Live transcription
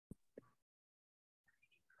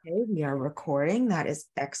Okay, we are recording. That is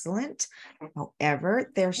excellent. However,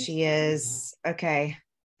 there she is. Okay,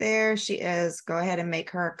 there she is. Go ahead and make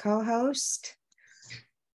her a co-host.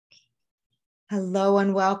 Hello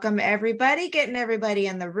and welcome, everybody. Getting everybody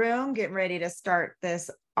in the room, getting ready to start this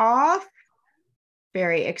off.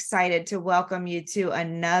 Very excited to welcome you to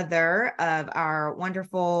another of our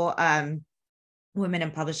wonderful Women in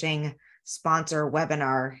Publishing sponsor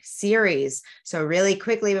webinar series. So really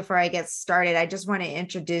quickly before I get started, I just want to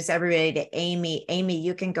introduce everybody to Amy. Amy,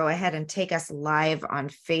 you can go ahead and take us live on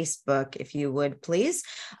Facebook if you would, please.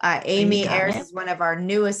 Amy Ayers is one of our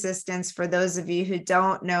new assistants. For those of you who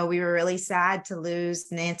don't know, we were really sad to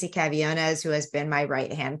lose Nancy Caviones, who has been my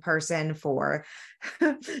right-hand person for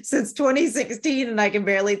since 2016, and I can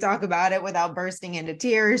barely talk about it without bursting into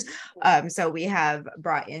tears. So we have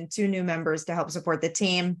brought in 2 new members to help support the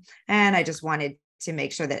team, and I just wanted to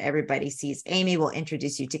make sure that everybody sees Amy. We'll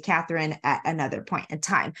introduce you to Catherine at another point in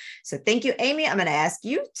time. So thank you, Amy. I'm going to ask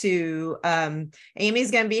you to,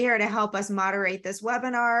 Amy's going to be here to help us moderate this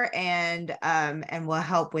webinar, and we'll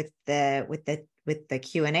help with the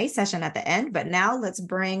Q&A session at the end. But now let's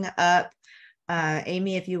bring up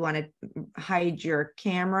Amy, if you want to hide your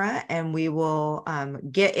camera, and we will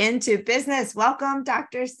get into business. Welcome,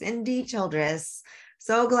 Dr. Cindy Childress.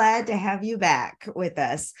 So glad to have you back with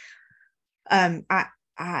us.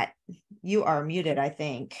 You are muted, I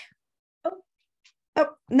think. Oh,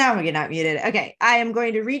 now you're not muted. Okay, I am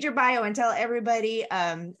going to read your bio and tell everybody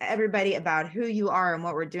about who you are and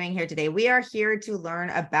what we're doing here today. We are here to learn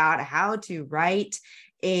about how to write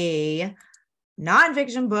a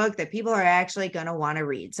nonfiction book that people are actually going to want to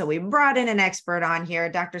read. So we brought in an expert on here.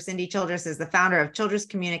 Dr. Cindy Childress is the founder of Childress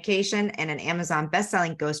Communication and an Amazon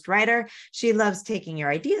bestselling ghostwriter. She loves taking your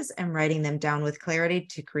ideas and writing them down with clarity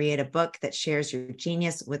to create a book that shares your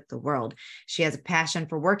genius with the world. She has a passion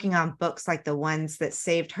for working on books like the ones that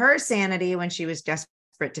saved her sanity when she was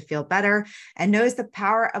desperate to feel better, and knows the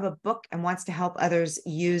power of a book and wants to help others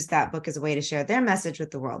use that book as a way to share their message with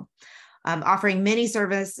the world. Offering many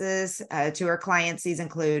services to her clients. These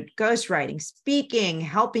include ghostwriting, speaking,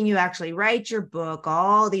 helping you actually write your book,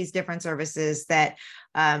 all these different services that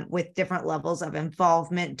with different levels of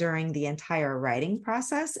involvement during the entire writing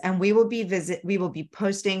process. And we will be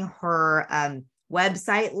posting her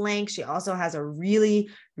website link. She also has a really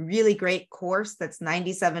great course that's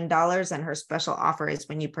 $97, and her special offer is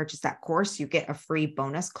when you purchase that course, you get a free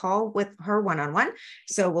bonus call with her one-on-one.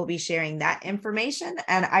 So we'll be sharing that information.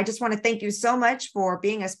 And I just want to thank you so much for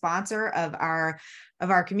being a sponsor of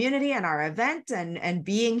our community and our event, and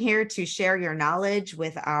being here to share your knowledge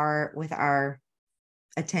with our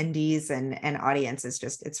attendees and audience.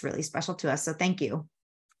 It's really special to us. So thank you.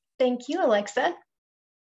 Thank you, Alexa.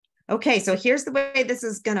 Okay, so here's the way this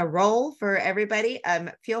is going to roll for everybody.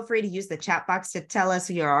 Feel free to use the chat box to tell us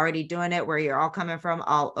you're already doing it, where you're all coming from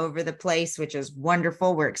all over the place, which is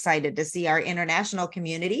wonderful. We're excited to see our international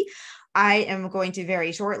community. I am going to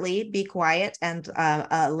very shortly be quiet and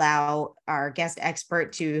allow our guest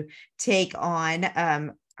expert to take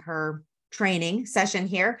on her training session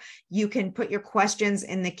here. You can put your questions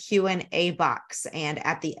in the Q&A box, and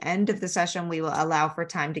at the end of the session, we will allow for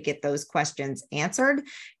time to get those questions answered.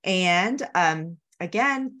 And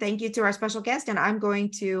again, thank you to our special guest, and I'm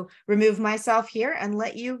going to remove myself here and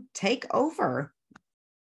let you take over.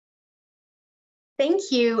 Thank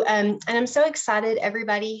you. And I'm so excited,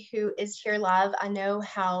 everybody who is here live. I know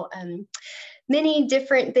how many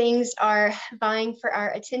different things are vying for our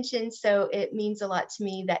attention, so it means a lot to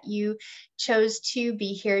me that you chose to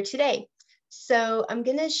be here today. So I'm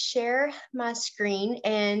going to share my screen,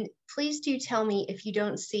 and please do tell me if you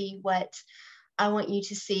don't see what I want you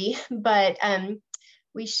to see, but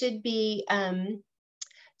we should be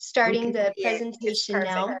starting the presentation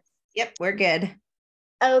now. Yep, we're good.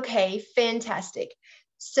 Okay, fantastic.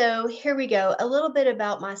 So here we go, a little bit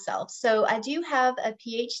about myself. So I do have a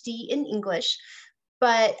PhD in English,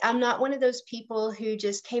 but I'm not one of those people who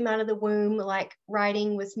just came out of the womb like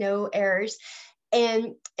writing with no errors.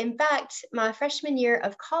 And in fact, my freshman year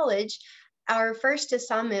of college, our first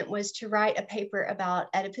assignment was to write a paper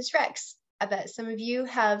about Oedipus Rex. I bet some of you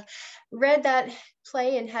have read that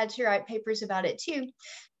play and had to write papers about it too.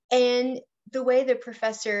 And the way the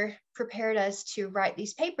professor prepared us to write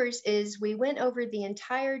these papers is we went over the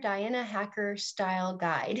entire Diana Hacker style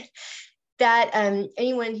guide that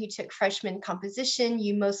anyone who took freshman composition,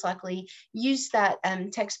 you most likely used that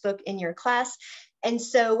textbook in your class. And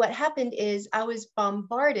so what happened is I was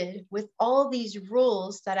bombarded with all these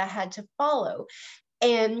rules that I had to follow.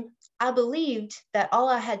 And I believed that all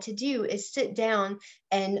I had to do is sit down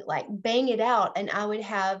and like bang it out, and I would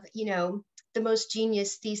have, the most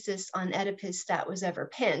genius thesis on Oedipus that was ever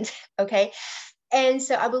penned. Okay. And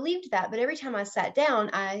so I believed that, but every time I sat down,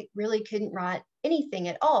 I really couldn't write anything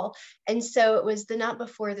at all. And so it was the night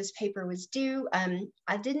before this paper was due.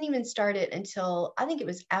 I didn't even start it until I think it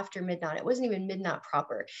was after midnight. It wasn't even midnight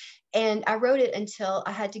proper. And I wrote it until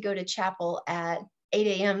I had to go to chapel at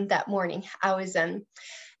 8 a.m. that morning. I was at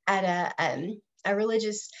a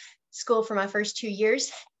religious school for my first 2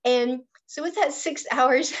 years. And so with that 6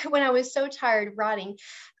 hours, when I was so tired writing,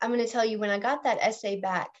 I'm going to tell you, when I got that essay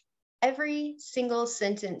back, every single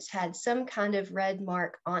sentence had some kind of red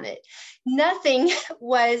mark on it. Nothing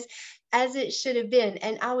was as it should have been.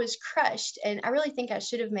 And I was crushed. And I really think I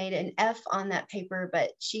should have made an F on that paper,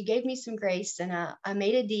 but she gave me some grace and I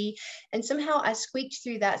made a D. And somehow I squeaked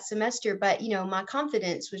through that semester. But, my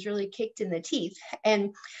confidence was really kicked in the teeth.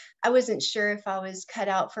 And I wasn't sure if I was cut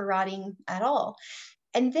out for writing at all.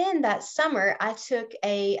 And then that summer, I took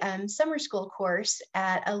a summer school course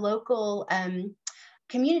at a local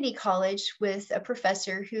community college with a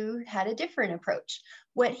professor who had a different approach.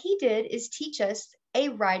 What he did is teach us a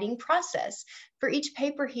writing process. For each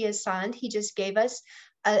paper he assigned, he just gave us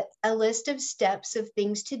a list of steps of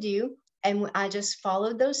things to do. And I just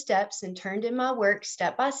followed those steps and turned in my work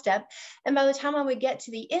step by step. And by the time I would get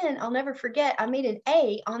to the end, I'll never forget, I made an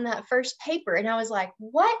A on that first paper. And I was like,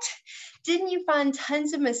 what? Didn't you find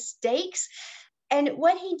tons of mistakes? And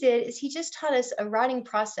what he did is he just taught us a writing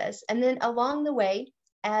process. And then along the way,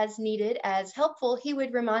 as needed, as helpful, he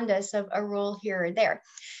would remind us of a rule here or there.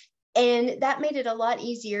 And that made it a lot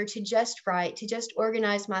easier to just write, to just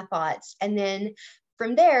organize my thoughts. And then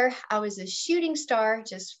from there, I was a shooting star,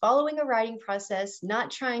 just following a writing process,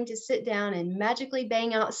 not trying to sit down and magically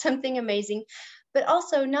bang out something amazing, but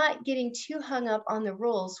also not getting too hung up on the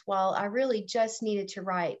rules while I really just needed to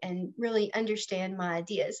write and really understand my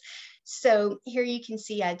ideas. So here you can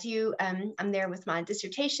see I'm there with my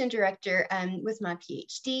dissertation director with my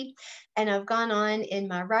PhD, and I've gone on in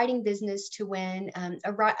my writing business to win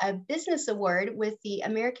a business award with the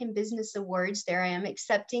American Business Awards. There I am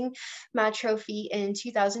accepting my trophy in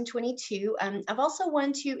 2022. I've also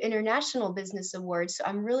won 2 international business awards, so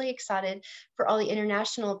I'm really excited for all the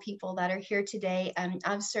international people that are here today.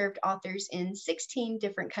 I've served authors in 16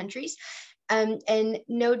 different countries. And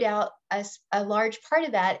no doubt a large part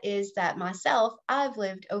of that is that I've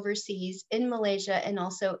lived overseas in Malaysia and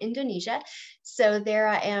also Indonesia. So there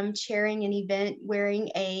I am chairing an event wearing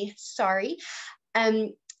a sari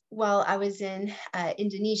while I was in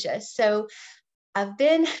Indonesia. So I've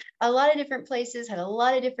been a lot of different places, had a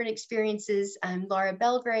lot of different experiences. Laura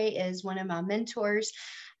Belgray is one of my mentors.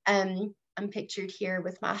 I'm pictured here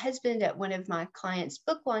with my husband at one of my clients'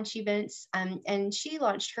 book launch events, and she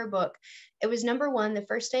launched her book. It was #1 the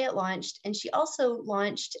first day it launched, and she also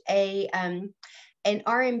launched an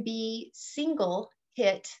R&B single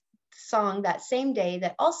hit song that same day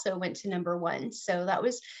that also went to #1. So that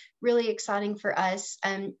was really exciting for us.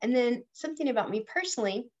 And then something about me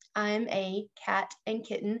personally, I'm a cat and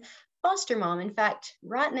kitten foster mom. In fact,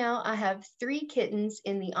 right now I have 3 kittens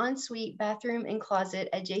in the ensuite bathroom and closet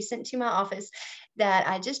adjacent to my office that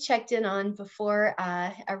I just checked in on before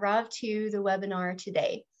I arrived to the webinar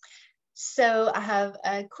today. So I have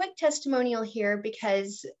a quick testimonial here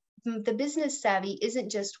because the business savvy isn't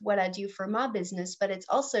just what I do for my business, but it's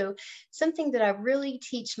also something that I really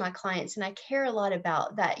teach my clients, and I care a lot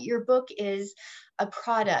about that. Your book is a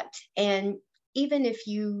product, and even if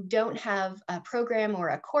you don't have a program or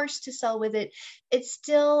a course to sell with it, it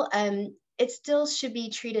still should be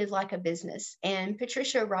treated like a business. And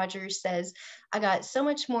Patricia Rogers says, I got so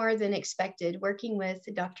much more than expected working with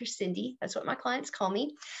Dr. Cindy. That's what my clients call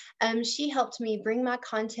me. She helped me bring my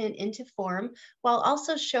content into form while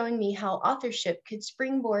also showing me how authorship could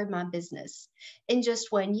springboard my business. In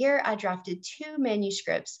just 1 year, I drafted 2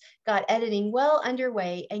 manuscripts, got editing well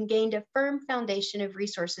underway, and gained a firm foundation of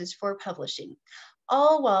resources for publishing,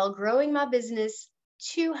 all while growing my business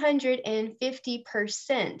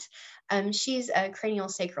 250%. She's a cranial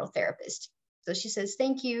sacral therapist. So she says,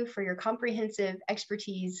 thank you for your comprehensive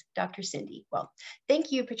expertise, Dr. Cindy. Well,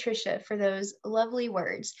 thank you, Patricia, for those lovely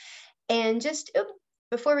words. And just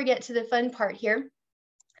before we get to the fun part here,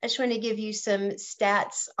 I just want to give you some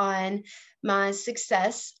stats on my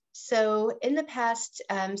success. So in the past,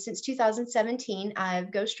 since 2017,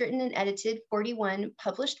 I've ghostwritten and edited 41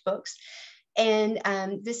 published books. And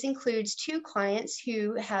this includes 2 clients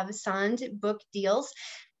who have signed book deals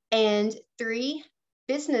and 3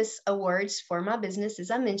 business awards for my business,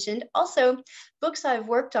 as I mentioned. Also, books I've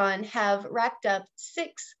worked on have racked up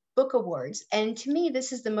 6 book awards. And to me,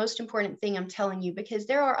 this is the most important thing I'm telling you, because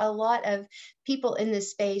there are a lot of people in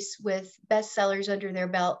this space with bestsellers under their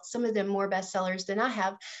belt, some of them more bestsellers than I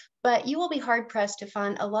have, but you will be hard pressed to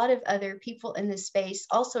find a lot of other people in this space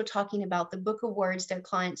also talking about the book awards their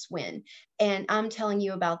clients win. And I'm telling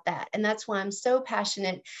you about that. And that's why I'm so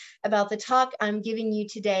passionate about the talk I'm giving you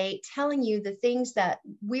today, telling you the things that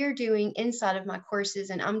we're doing inside of my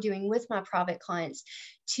courses and I'm doing with my private clients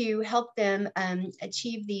to help them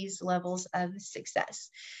achieve these levels of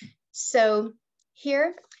success. So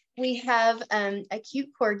here we have a cute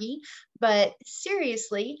corgi, but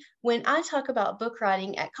seriously, when I talk about book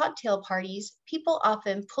writing at cocktail parties, people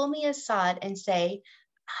often pull me aside and say,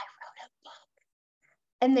 I wrote a book.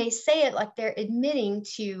 And they say it like they're admitting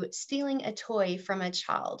to stealing a toy from a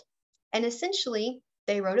child. And essentially,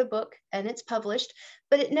 they wrote a book and it's published,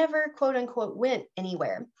 but it never, quote unquote, went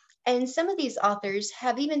anywhere. And some of these authors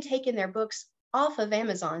have even taken their books off of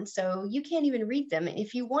Amazon, so you can't even read them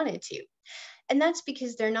if you wanted to. And that's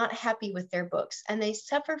because they're not happy with their books and they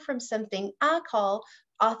suffer from something I call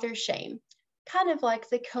author shame, kind of like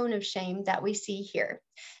the cone of shame that we see here.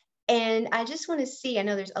 And I just want to see, I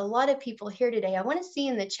know there's a lot of people here today. I want to see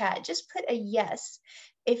in the chat, just put a yes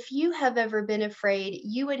if you have ever been afraid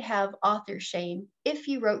you would have author shame if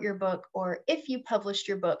you wrote your book or if you published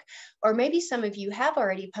your book, or maybe some of you have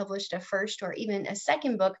already published a first or even a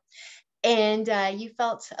second book and you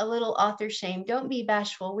felt a little author shame. Don't be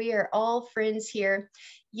bashful. We are all friends here.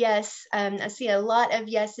 Yes, I see a lot of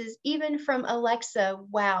yeses, even from Alexa.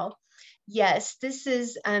 Wow. Yes, this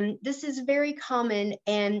is very common,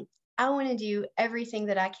 and I want to do everything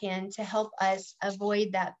that I can to help us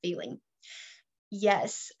avoid that feeling.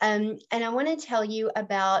 Yes, and I want to tell you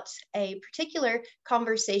about a particular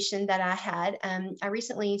conversation that I had. I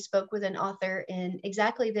recently spoke with an author in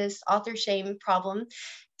exactly this author shame problem,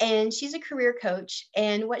 and she's a career coach.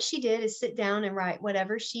 And what she did is sit down and write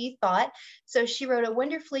whatever she thought. So she wrote a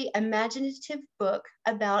wonderfully imaginative book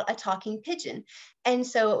about a talking pigeon. And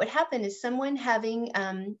so what would happen is someone having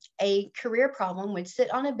a career problem would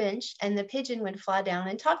sit on a bench and the pigeon would fly down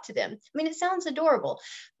and talk to them. I mean, it sounds adorable,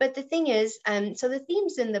 but the thing is, so the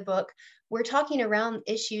themes in the book, we're talking around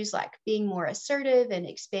issues like being more assertive and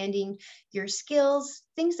expanding your skills,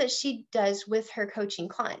 things that she does with her coaching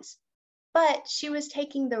clients. But she was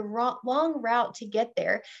taking the long route to get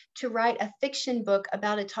there, to write a fiction book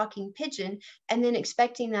about a talking pigeon, and then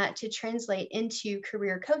expecting that to translate into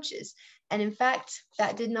career coaches. And in fact,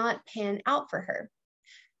 that did not pan out for her.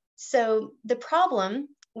 So the problem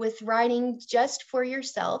with writing just for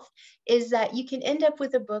yourself is that you can end up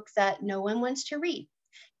with a book that no one wants to read.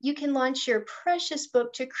 You can launch your precious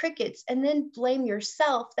book to crickets and then blame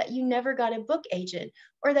yourself that you never got a book agent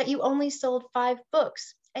or that you only sold 5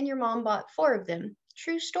 books and your mom bought 4 of them.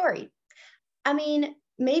 True story. I mean,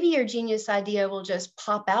 maybe your genius idea will just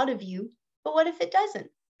pop out of you, but what if it doesn't?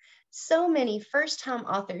 So many first-time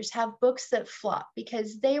authors have books that flop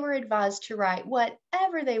because they were advised to write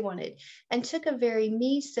whatever they wanted and took a very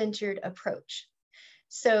me-centered approach.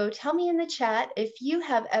 So tell me in the chat if you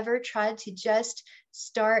have ever tried to just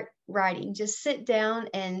start writing, just sit down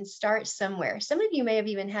and start somewhere. Some of you may have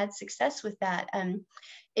even had success with that.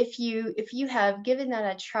 If you have given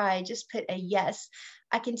that a try, just put a yes.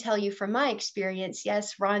 I can tell you from my experience,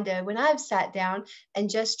 yes, Rhonda, when I've sat down and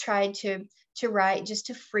just tried to write, just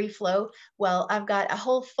to free flow, well, I've got a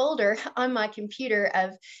whole folder on my computer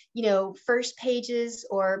of, first pages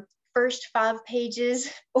or first 5 pages,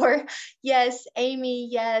 or yes, Amy,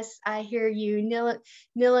 yes, I hear you,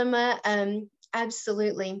 Nilima,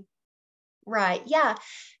 absolutely. Right, yeah.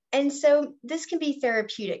 And so this can be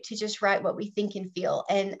therapeutic to just write what we think and feel,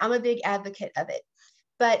 and I'm a big advocate of it.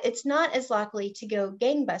 But it's not as likely to go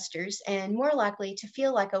gangbusters and more likely to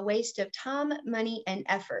feel like a waste of time, money, and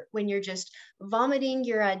effort when you're just vomiting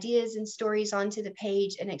your ideas and stories onto the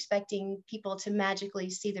page and expecting people to magically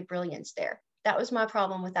see the brilliance there. That was my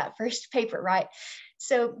problem with that first paper, right?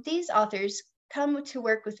 So these authors come to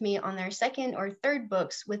work with me on their second or third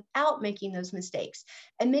books without making those mistakes.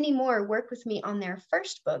 And many more work with me on their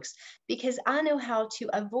first books because I know how to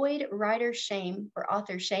avoid writer shame or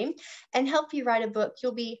author shame and help you write a book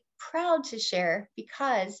you'll be proud to share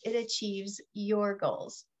because it achieves your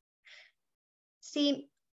goals. See,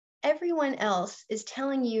 everyone else is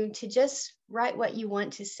telling you to just write what you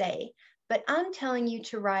want to say, but I'm telling you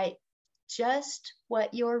to write just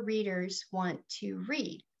what your readers want to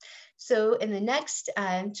read. So in the next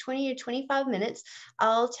 20 to 25 minutes,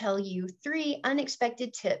 I'll tell you 3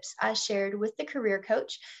 unexpected tips I shared with the career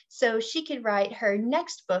coach so she could write her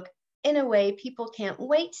next book in a way people can't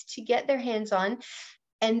wait to get their hands on.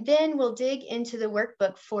 And then we'll dig into the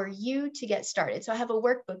workbook for you to get started. So I have a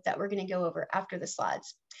workbook that we're going to go over after the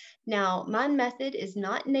slides. Now, my method is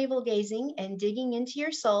not navel gazing and digging into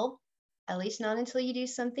your soul, at least not until you do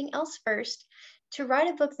something else first. To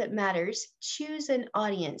write a book that matters, choose an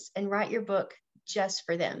audience and write your book just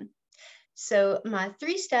for them. So my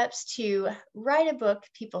 3 steps to write a book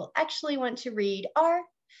people actually want to read are: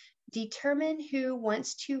 determine who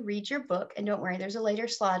wants to read your book. And don't worry, there's a later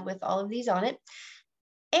slide with all of these on it.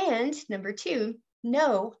 And number 2,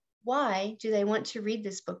 know why do they want to read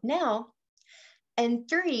this book now? And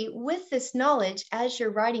 3, with this knowledge, as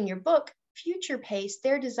you're writing your book, future pace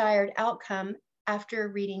their desired outcome after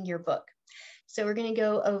reading your book. So we're going to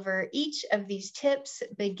go over each of these tips,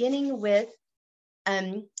 beginning with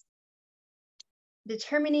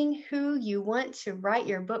determining who you want to write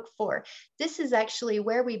your book for. This is actually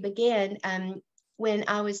where we began when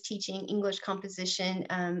I was teaching English composition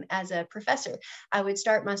as a professor. I would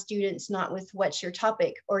start my students not with what's your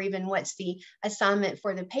topic or even what's the assignment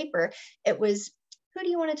for the paper. It was, who do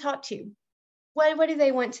you want to talk to? What do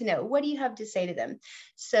they want to know? What do you have to say to them?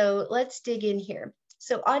 So let's dig in here.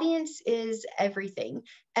 So audience is everything.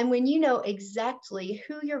 And when you know exactly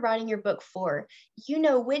who you're writing your book for, you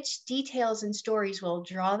know which details and stories will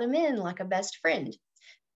draw them in like a best friend.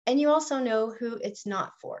 And you also know who it's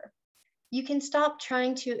not for. You can stop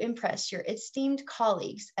trying to impress your esteemed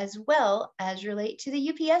colleagues as well as relate to the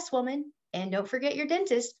UPS woman. And don't forget your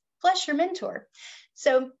dentist, plus your mentor.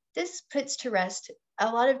 So this puts to rest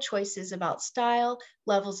a lot of choices about style,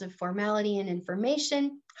 levels of formality and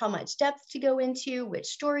information, how much depth to go into, which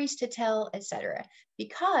stories to tell, etc.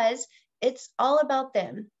 Because it's all about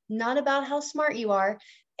them, not about how smart you are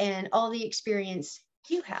and all the experience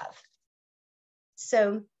you have.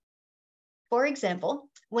 So, for example,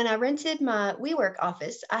 when I rented my WeWork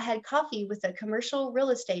office, I had coffee with a commercial real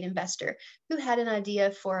estate investor who had an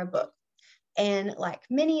idea for a book. And like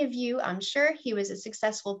many of you, I'm sure he was a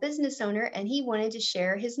successful business owner and he wanted to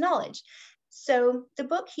share his knowledge. So the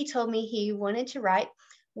book he told me he wanted to write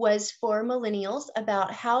was for millennials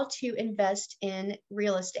about how to invest in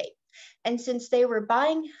real estate. And since they were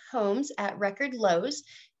buying homes at record lows,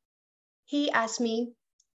 he asked me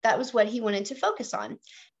that was what he wanted to focus on.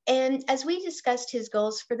 And as we discussed his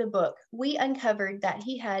goals for the book, we uncovered that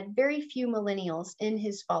he had very few millennials in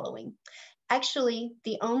his following. Actually,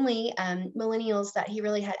 the only millennials that he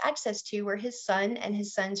really had access to were his son and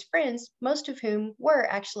his son's friends, most of whom were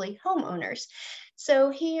actually homeowners. So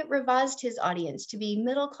he revised his audience to be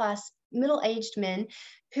middle-class, middle-aged men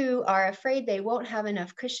who are afraid they won't have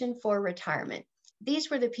enough cushion for retirement.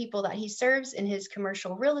 These were the people that he serves in his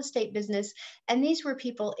commercial real estate business, and these were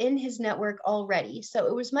people in his network already. So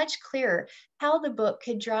it was much clearer how the book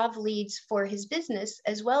could drive leads for his business,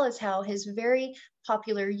 as well as how his very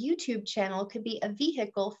popular YouTube channel could be a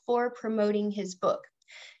vehicle for promoting his book.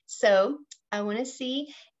 So I want to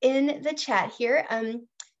see in the chat here,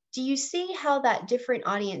 do you see how that different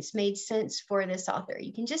audience made sense for this author?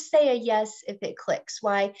 You can just say a yes if it clicks.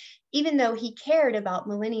 Why, even though he cared about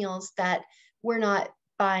millennials that were not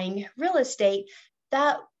buying real estate,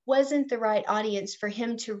 that wasn't the right audience for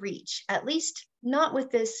him to reach, at least not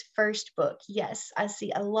with this first book. Yes, I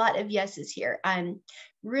see a lot of yeses here. I'm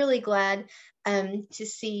really glad to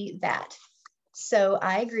see that. So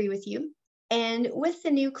I agree with you. And with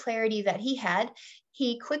the new clarity that he had,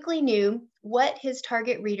 he quickly knew what his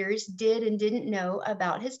target readers did and didn't know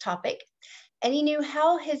about his topic. And he knew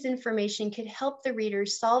how his information could help the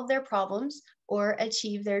readers solve their problems or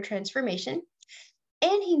achieve their transformation.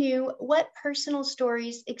 And he knew what personal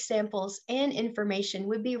stories, examples, and information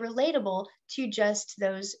would be relatable to just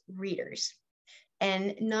those readers.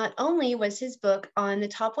 And not only was his book on the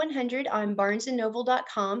top 100 on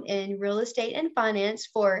barnesandnoble.com in real estate and finance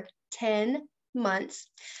for 10 months,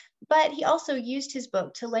 but he also used his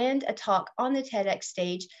book to land a talk on the TEDx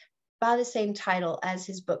stage by the same title as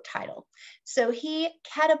his book title. So he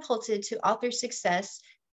catapulted to author success,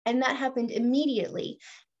 and that happened immediately.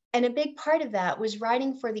 And a big part of that was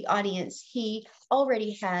writing for the audience he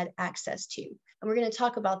already had access to. And we're going to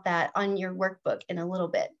talk about that on your workbook in a little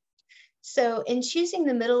bit. So in choosing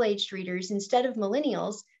the middle-aged readers instead of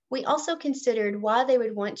millennials, we also considered why they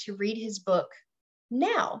would want to read his book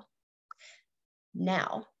now.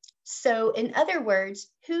 So in other words,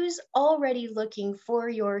 who's already looking for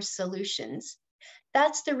your solutions?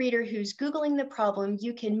 That's the reader who's Googling the problem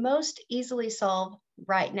you can most easily solve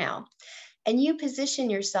right now. And you position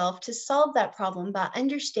yourself to solve that problem by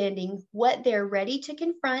understanding what they're ready to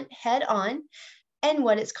confront head on and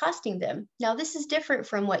what it's costing them. Now, this is different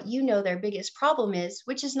from what you know their biggest problem is,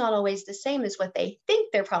 which is not always the same as what they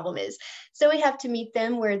think their problem is. So we have to meet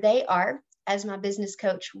them where they are as my business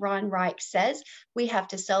coach, Ron Reich, says, we have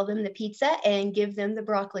to sell them the pizza and give them the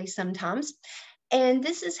broccoli sometimes. And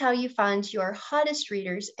this is how you find your hottest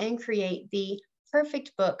readers and create the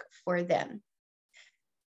perfect book for them.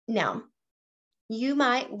 Now, you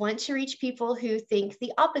might want to reach people who think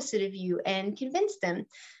the opposite of you and convince them,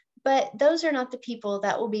 but those are not the people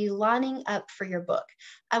that will be lining up for your book.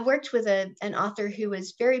 I worked with an author who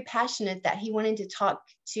was very passionate that he wanted to talk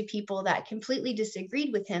to people that completely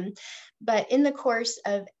disagreed with him. But in the course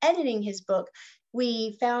of editing his book,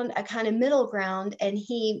 we found a kind of middle ground, and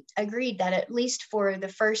he agreed that at least for the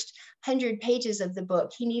first 100 pages of the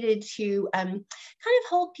book, he needed to kind of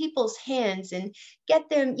hold people's hands and get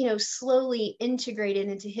them, slowly integrated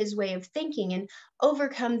into his way of thinking and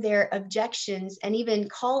overcome their objections and even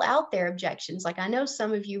call out their objections. Like, I know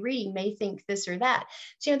some of you reading may think this or that.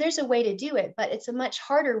 So, there's a way to do it, but it's a much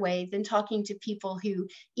harder way than talking to people who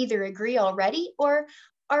either agree already or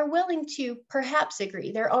are willing to perhaps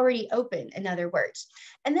agree. They're already open, in other words.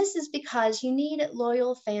 And this is because you need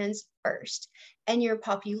loyal fans first, and your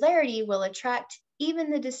popularity will attract even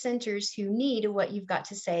the dissenters who need what you've got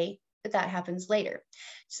to say, but that happens later.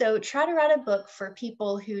 So try to write a book for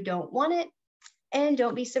people who don't want it, and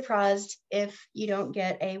don't be surprised if you don't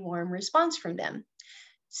get a warm response from them.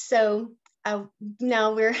 So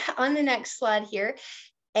now we're on the next slide here.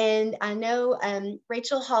 And I know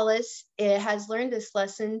Rachel Hollis has learned this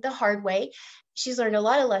lesson the hard way. She's learned a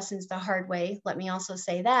lot of lessons the hard way, let me also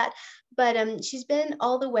say that. But she's been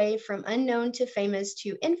all the way from unknown to famous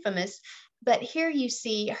to infamous. But here you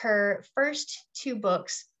see her first two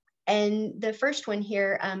books. And the first one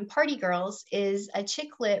here, Party Girls, is a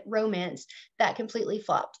chick lit romance that completely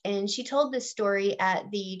flopped. And she told this story at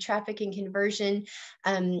the Traffic and Conversion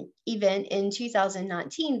event in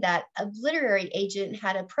 2019 that a literary agent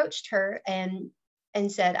had approached her and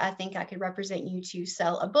said, I think I could represent you to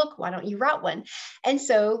sell a book. Why don't you write one? And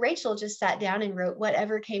so Rachel just sat down and wrote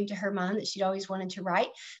whatever came to her mind that she'd always wanted to write.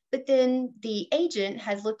 But then the agent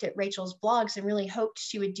had looked at Rachel's blogs and really hoped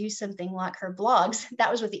she would do something like her blogs. That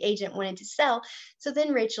was what the agent wanted to sell. So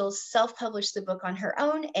then Rachel self-published the book on her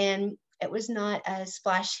own, and it was not a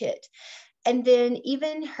splash hit. And then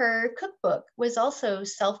even her cookbook was also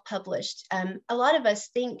self-published. A lot of us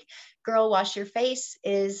think Girl Wash Your Face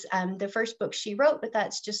is the first book she wrote, but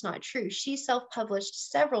that's just not true. She self-published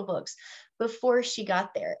several books before she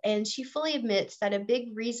got there. And she fully admits that a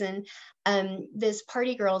big reason this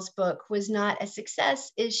Party Girls book was not a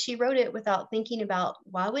success is she wrote it without thinking about,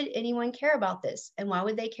 why would anyone care about this? And why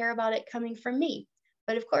would they care about it coming from me?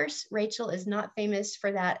 But of course, Rachel is not famous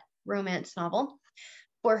for that romance novel.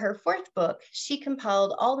 For her fourth book, she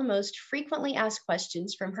compiled all the most frequently asked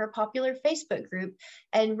questions from her popular Facebook group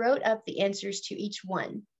and wrote up the answers to each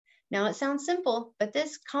one. Now, it sounds simple, but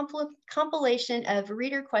this compilation of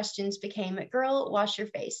reader questions became Girl Wash Your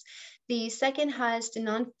Face, the second highest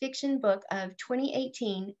nonfiction book of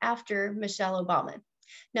 2018 after Michelle Obama.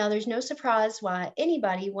 Now, there's no surprise why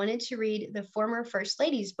anybody wanted to read the former First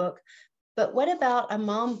Lady's book, but what about a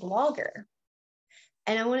mom blogger?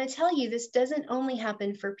 And I want to tell you, this doesn't only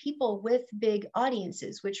happen for people with big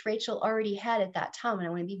audiences, which Rachel already had at that time. And I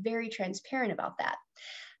want to be very transparent about that.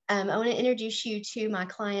 I want to introduce you to my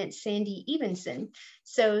client, Sandy Evenson.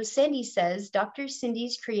 So Sandy says, Dr.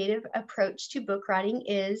 Cindy's creative approach to book writing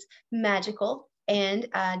is magical. And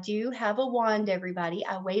I do have a wand, everybody.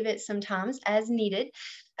 I wave it sometimes as needed.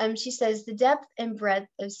 She says, the depth and breadth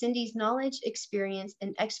of Cindy's knowledge, experience,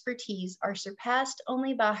 and expertise are surpassed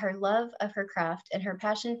only by her love of her craft and her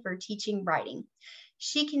passion for teaching writing.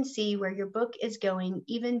 She can see where your book is going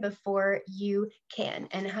even before you can.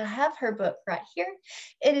 And I have her book right here.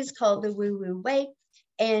 It is called The Woo Woo Way.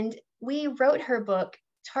 And we wrote her book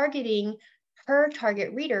targeting her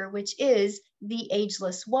target reader, which is the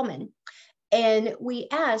ageless woman. And we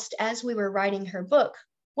asked, as we were writing her book,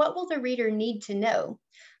 what will the reader need to know?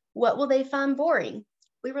 What will they find boring?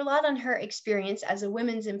 We relied on her experience as a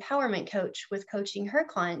women's empowerment coach with coaching her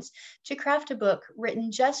clients to craft a book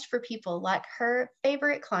written just for people like her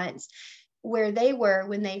favorite clients, where they were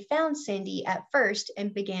when they found Sandy at first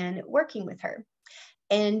and began working with her.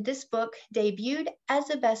 And this book debuted as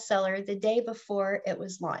a bestseller the day before it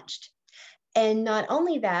was launched. And not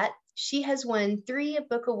only that, she has won 3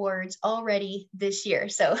 book awards already this year.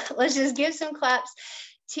 So let's just give some claps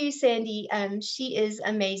to Sandy. She is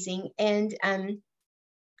amazing. And I'm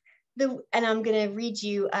going to read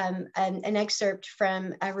you an excerpt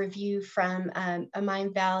from a review from a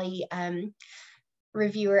Mind Valley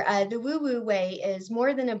reviewer. The Woo Woo Way is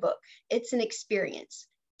more than a book. It's an experience.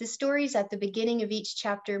 The stories at the beginning of each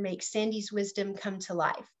chapter make Sandy's wisdom come to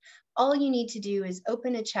life. All you need to do is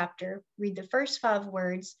open a chapter, read the first 5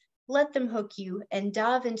 words, Let them hook you and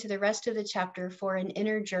dive into the rest of the chapter for an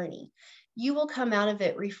inner journey. You will come out of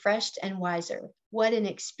it refreshed and wiser. What an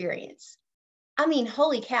experience. I mean,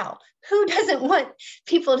 holy cow, who doesn't want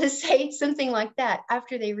people to say something like that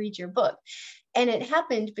after they read your book? And it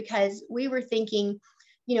happened because we were thinking,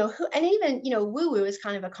 and even, woo-woo is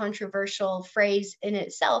kind of a controversial phrase in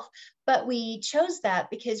itself, but we chose that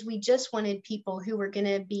because we just wanted people who were going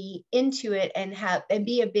to be into it and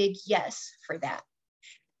be a big yes for that.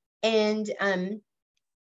 And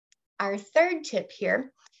our third tip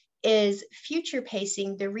here is future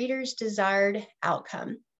pacing the reader's desired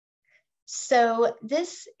outcome. So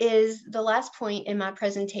this is the last point in my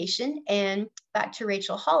presentation, and back to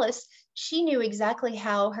Rachel Hollis, she knew exactly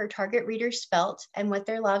how her target readers felt and what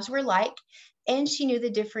their lives were like, and she knew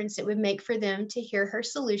the difference it would make for them to hear her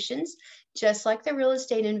solutions, just like the real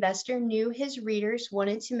estate investor knew his readers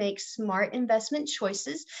wanted to make smart investment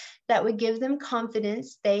choices that would give them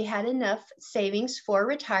confidence they had enough savings for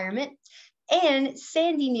retirement. And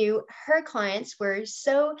Sandy knew her clients were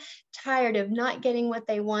so tired of not getting what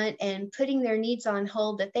they want and putting their needs on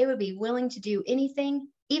hold that they would be willing to do anything,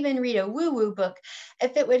 even read a woo-woo book,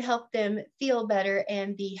 if it would help them feel better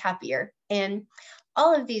and be happier. And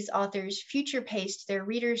all of these authors future-paced their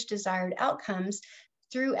readers' desired outcomes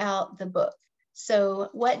throughout the book. So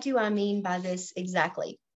what do I mean by this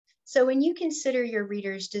exactly? So when you consider your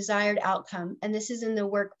reader's desired outcome, and this is in the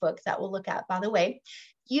workbook that we'll look at, by the way,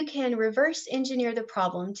 you can reverse engineer the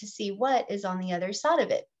problem to see what is on the other side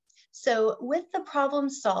of it. So with the problem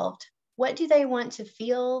solved, what do they want to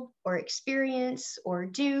feel or experience or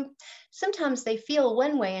do? Sometimes they feel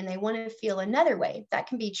one way and they want to feel another way. That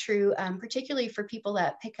can be true, particularly for people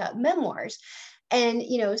that pick up memoirs. And,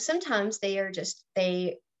 sometimes they are just,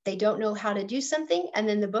 they don't know how to do something, and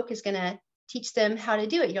then the book is going to teach them how to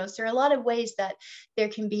do it. So there are a lot of ways that there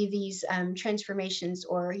can be these transformations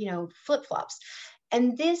or, flip-flops.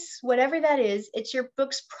 And this, whatever that is, it's your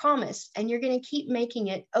book's promise, and you're going to keep making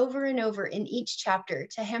it over and over in each chapter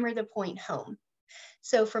to hammer the point home.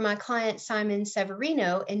 So for my client, Simon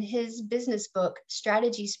Severino, in his business book,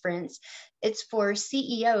 Strategy Sprints, it's for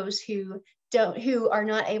CEOs who are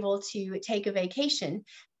not able to take a vacation.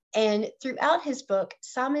 And throughout his book,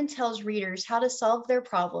 Simon tells readers how to solve their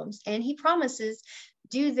problems, and he promises,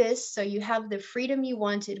 do this so you have the freedom you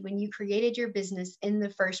wanted when you created your business in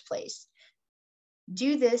the first place.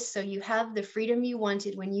 Do this so you have the freedom you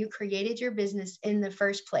wanted when you created your business in the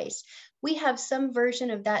first place. We have some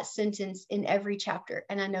version of that sentence in every chapter,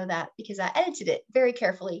 and I know that because I edited it very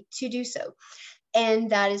carefully to do so.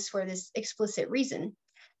 And that is for this explicit reason.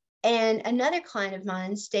 And another client of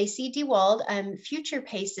mine, Stacy DeWald, future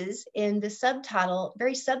paces in the subtitle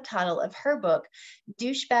of her book,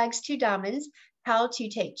 Douchebags to Diamonds, How to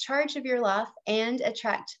Take Charge of Your Life and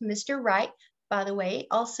Attract Mr. Right. By the way,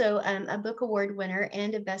 also a book award winner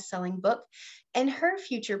and a best-selling book. And her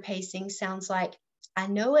future pacing sounds like, I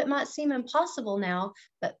know it might seem impossible now,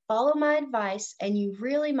 but follow my advice and you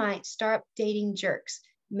really might start dating jerks.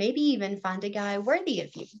 Maybe even find a guy worthy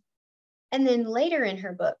of you. And then later in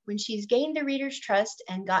her book, when she's gained the reader's trust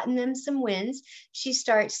and gotten them some wins, she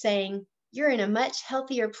starts saying, you're in a much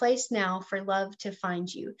healthier place now for love to find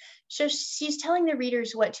you. So she's telling the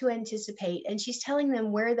readers what to anticipate, and she's telling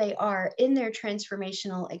them where they are in their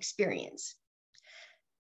transformational experience.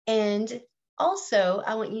 And also,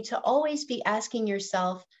 I want you to always be asking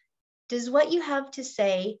yourself, does what you have to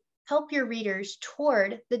say help your readers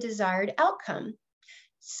toward the desired outcome?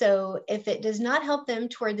 So if it does not help them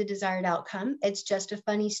toward the desired outcome, it's just a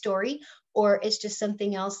funny story, or it's just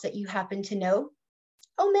something else that you happen to know,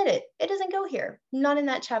 omit it. It doesn't go here. Not in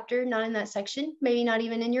that chapter, not in that section, maybe not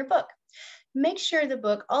even in your book. Make sure the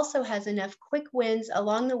book also has enough quick wins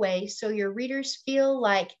along the way so your readers feel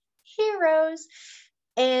like heroes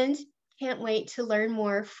and can't wait to learn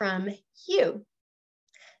more from you.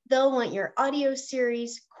 They'll want your audio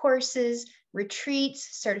series, courses, retreats,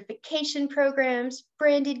 certification programs,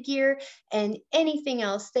 branded gear, and anything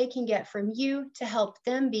else they can get from you to help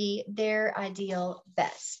them be their ideal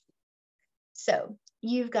best. So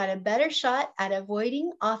you've got a better shot at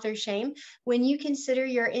avoiding author shame when you consider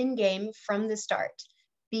your end game from the start.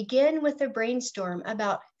 Begin with a brainstorm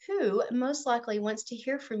about who most likely wants to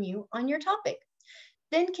hear from you on your topic.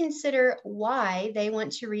 Then consider why they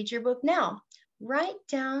want to read your book now. Write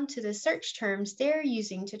down to the search terms they're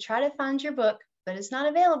using to try to find your book, but it's not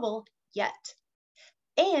available yet.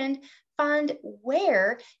 And find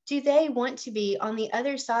where do they want to be on the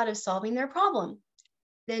other side of solving their problem.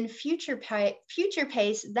 Then future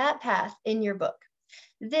pace that path in your book.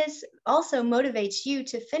 This also motivates you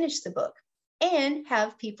to finish the book and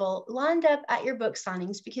have people lined up at your book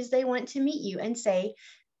signings because they want to meet you and say,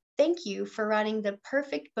 Thank you for writing the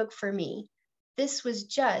perfect book for me. This was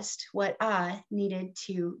just what I needed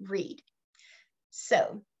to read.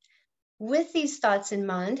 So, with these thoughts in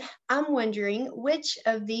mind, I'm wondering which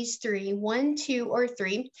of these three, one, two, or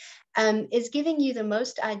three, is giving you the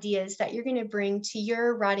most ideas that you're going to bring to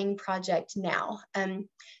your writing project now. Do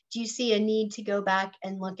you see a need to go back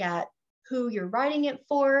and look at who you're writing it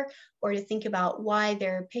for, or to think about why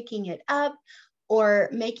they're picking it up, or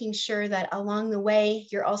making sure that along the way,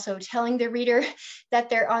 you're also telling the reader that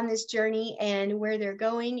they're on this journey and where they're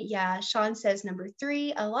going? Yeah, Sean says number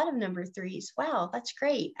three, a lot of number threes. Wow, that's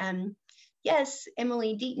great. Yes,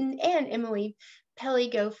 Emily Deaton and Emily Pelly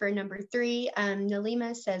go for number three.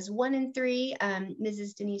 Nalima says 1 and 3.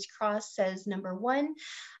 Mrs. Denise Cross says number 1.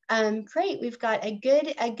 Great, we've got a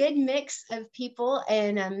good mix of people,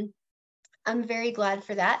 and I'm very glad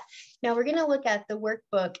for that. Now we're going to look at the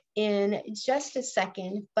workbook in just a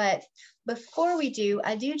second, but before we do,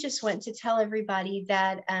 I do just want to tell everybody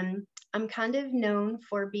that I'm kind of known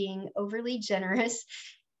for being overly generous,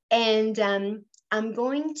 and I'm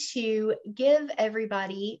going to give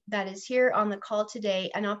everybody that is here on the call today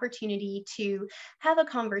an opportunity to have a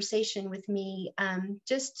conversation with me,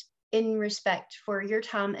 just in respect for your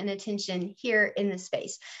time and attention here in this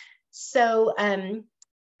space. So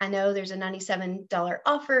I know there's a $97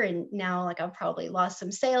 offer, and now like I've probably lost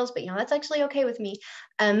some sales, but that's actually okay with me.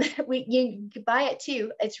 You buy it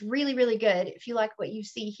too. It's really, really good. If you like what you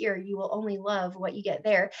see here, you will only love what you get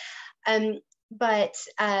there. But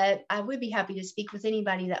I would be happy to speak with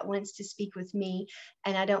anybody that wants to speak with me,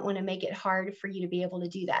 and I don't want to make it hard for you to be able to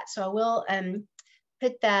do that. So I will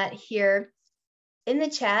put that here in the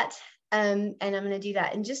chat, and I'm going to do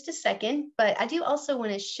that in just a second. But I do also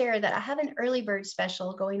want to share that I have an early bird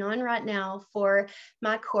special going on right now for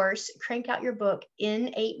my course, Crank Out Your Book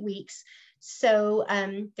in 8 weeks. So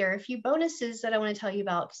there are a few bonuses that I want to tell you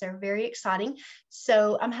about because they're very exciting.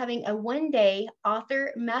 So I'm having a one-day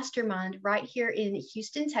author mastermind right here in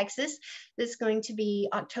Houston, Texas. This is going to be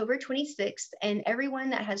October 26th, and everyone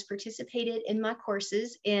that has participated in my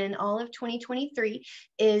courses in all of 2023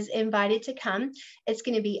 is invited to come. It's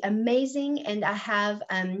going to be amazing, and I have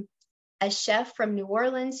a chef from New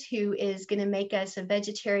Orleans who is going to make us a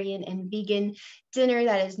vegetarian and vegan dinner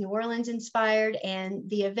that is New Orleans inspired. And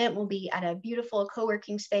the event will be at a beautiful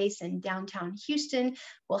co-working space in downtown Houston.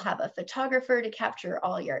 We'll have a photographer to capture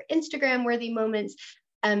all your Instagram worthy moments.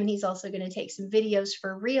 And he's also going to take some videos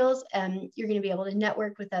for reels. You're going to be able to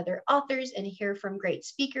network with other authors and hear from great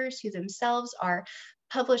speakers who themselves are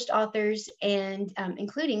published authors, and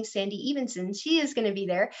including Sandy Evenson. She is going to be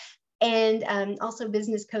there. And also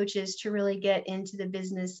business coaches to really get into the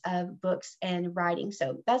business of books and writing.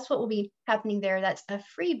 So that's what will be happening there. That's a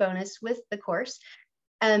free bonus with the course.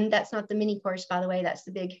 That's not the mini course, by the way. That's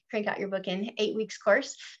the big Crank Out Your Book in 8 weeks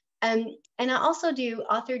course. And I also do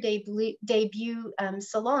author debut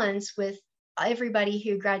salons with everybody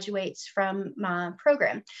who graduates from my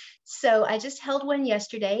program. So I just held one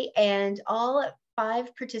yesterday, and all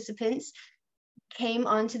 5 participants came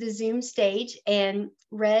onto the Zoom stage and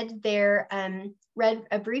read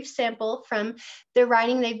a brief sample from the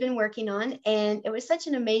writing they've been working on. And it was such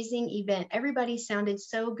an amazing event. Everybody sounded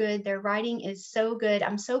so good. Their writing is so good.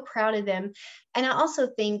 I'm so proud of them. And I also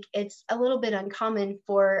think it's a little bit uncommon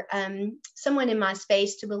for someone in my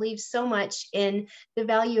space to believe so much in the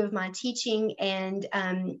value of my teaching and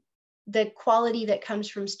the quality that comes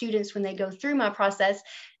from students when they go through my process,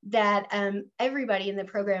 that everybody in the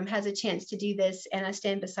program has a chance to do this, and I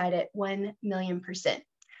stand beside it 1,000,000%.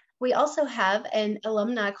 We also have an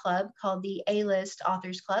alumni club called the A-List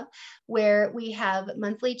Authors Club, where we have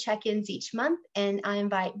monthly check-ins each month, and I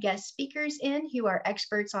invite guest speakers in who are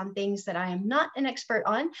experts on things that I am not an expert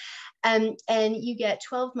on. And you get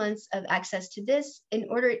 12 months of access to this and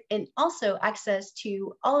also access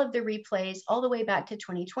to all of the replays all the way back to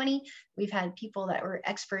 2020. We've had people that were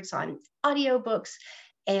experts on audiobooks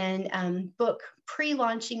and book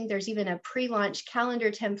pre-launching. There's even a pre-launch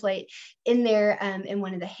calendar template in there in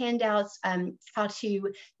one of the handouts, how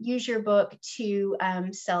to use your book to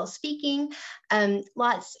sell speaking,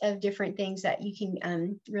 lots of different things that you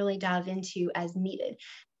can really dive into as needed.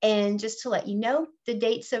 And just to let you know, the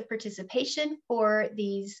dates of participation for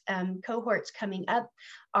these cohorts coming up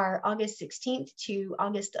are August 16th to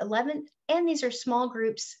August 11th. And these are small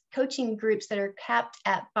groups, coaching groups that are capped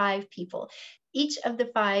at 5 people. Each of the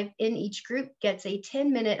 5 in each group gets a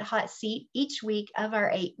 10-minute hot seat each week of our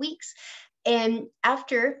 8 weeks. And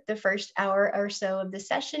after the first hour or so of the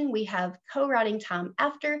session, we have co-writing time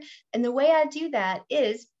after. And the way I do that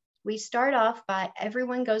is we start off by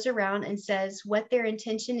everyone goes around and says what their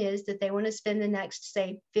intention is that they want to spend the next,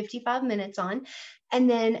 say, 55 minutes on. And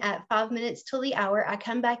then at 5 minutes till the hour, I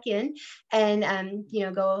come back in and,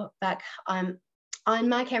 go back on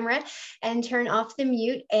my camera and turn off the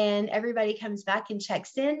mute, and everybody comes back and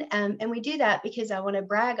checks in. And we do that because I want to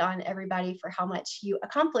brag on everybody for how much you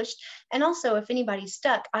accomplished. And also, if anybody's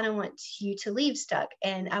stuck, I don't want you to leave stuck.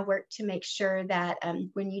 And I work to make sure that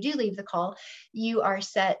when you do leave the call, you are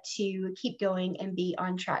set to keep going and be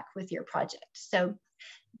on track with your project. So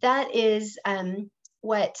that is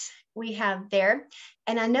what we have there.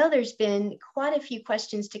 And I know there's been quite a few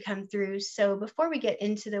questions to come through. So before we get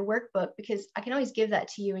into the workbook, because I can always give that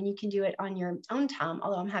to you and you can do it on your own time,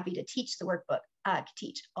 although I'm happy to teach the workbook. I could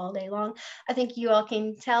teach all day long. I think you all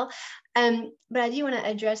can tell. But I do want to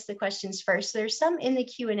address the questions first. There's some in the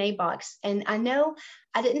Q&A box, and I know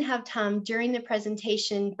I didn't have time during the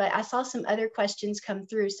presentation, but I saw some other questions come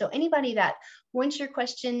through. So anybody that wants your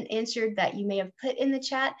question answered that you may have put in the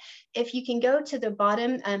chat, if you can go to the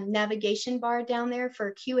bottom navigation bar down there for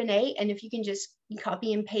Q&A, and if you can just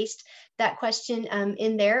copy and paste that question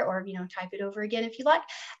in there, or type it over again if you like,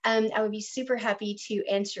 I would be super happy to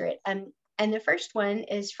answer it. And the first one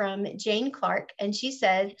is from Jane Clark, and she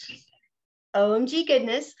said, OMG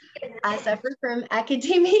goodness, I suffer from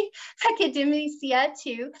academia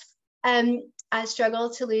too. I struggle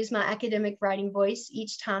to lose my academic writing voice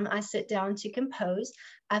each time I sit down to compose.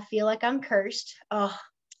 I feel like I'm cursed. Oh,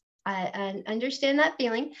 I understand that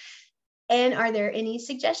feeling. And are there any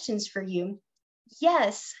suggestions for you?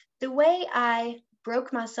 Yes, the way I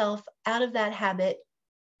broke myself out of that habit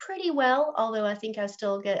pretty well, although I think I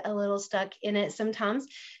still get a little stuck in it sometimes,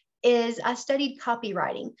 is I studied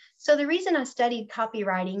copywriting. So the reason I studied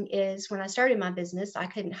copywriting is when I started my business, I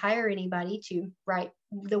couldn't hire anybody to write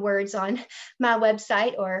the words on my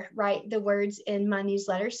website or write the words in my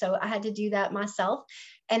newsletter. So I had to do that myself.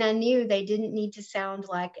 And I knew they didn't need to sound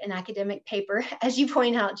like an academic paper, as you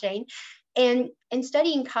point out, Jane. And in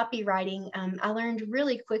studying copywriting, I learned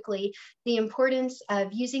really quickly the importance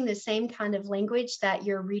of using the same kind of language that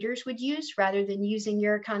your readers would use rather than using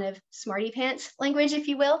your kind of smarty pants language, if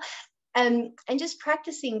you will. And just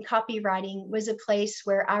practicing copywriting was a place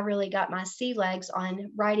where I really got my sea legs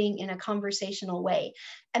on writing in a conversational way.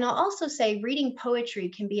 And I'll also say reading poetry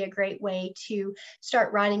can be a great way to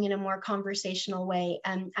start writing in a more conversational way.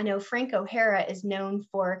 I know Frank O'Hara is known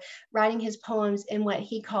for writing his poems in what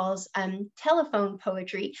he calls telephone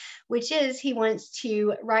poetry, which is he wants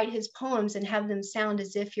to write his poems and have them sound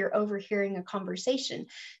as if you're overhearing a conversation.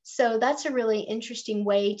 So that's a really interesting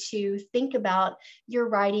way to think about your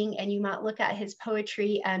writing, and you might look at his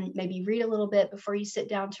poetry and maybe read a little bit before you sit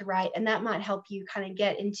down to write, and that might help you kind of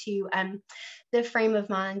get into the frame of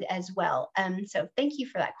mind as well. So thank you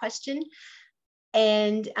for that question.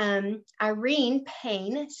 And Irene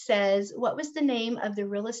Payne says, what was the name of the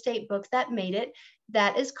real estate book that made it?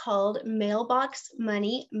 That is called Mailbox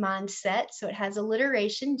Money Mindset. So it has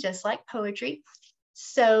alliteration just like poetry.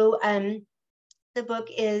 So the book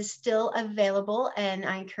is still available, and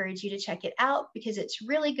I encourage you to check it out because it's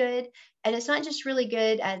really good. And it's not just really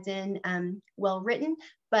good as in well written,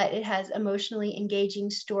 but it has emotionally engaging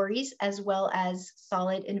stories as well as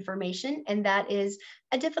solid information. And that is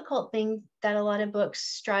a difficult thing that a lot of books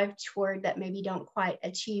strive toward that maybe don't quite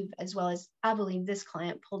achieve as well as I believe this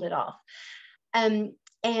client pulled it off.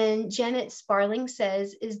 And Janet Sparling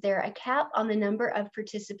says, is there a cap on the number of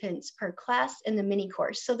participants per class in the mini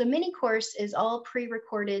course? So the mini course is all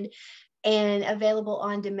pre-recorded and available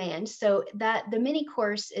on demand. So that the mini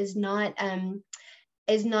course is not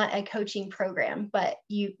a coaching program, but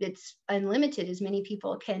it's unlimited. As many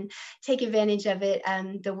people can take advantage of it,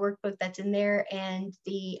 the workbook that's in there and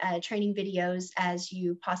the training videos as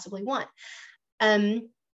you possibly want.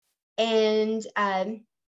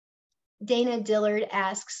 Dana Dillard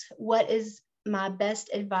asks, what is my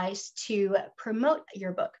best advice to promote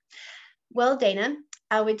your book? Well, Dana,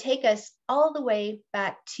 I would take us all the way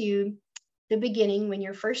back to the beginning when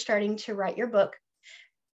you're first starting to write your book,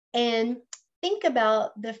 and think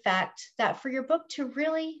about the fact that for your book to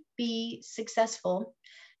really be successful,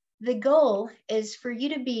 the goal is for you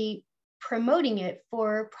to be promoting it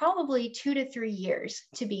for probably 2 to 3 years,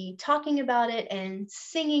 to be talking about it and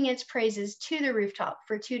singing its praises to the rooftop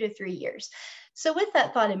for 2 to 3 years. So with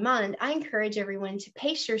that thought in mind, I encourage everyone to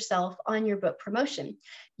pace yourself on your book promotion.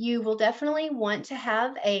 You will definitely want to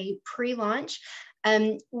have a pre-launch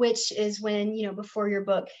which is when, before your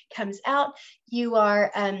book comes out, you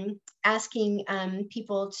are asking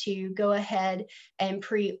people to go ahead and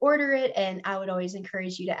pre-order it. And I would always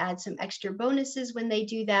encourage you to add some extra bonuses when they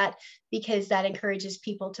do that, because that encourages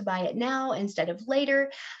people to buy it now instead of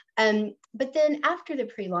later. But then after the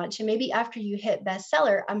pre-launch, and maybe after you hit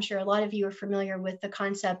bestseller, I'm sure a lot of you are familiar with the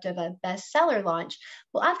concept of a bestseller launch.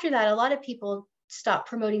 Well, after that, a lot of people stop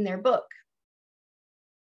promoting their book.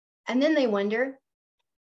 And then they wonder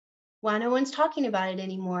why no one's talking about it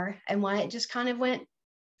anymore and why it just kind of went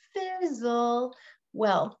fizzle.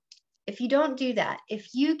 Well, if you don't do that,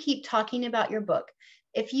 if you keep talking about your book,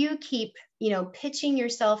 if you keep, pitching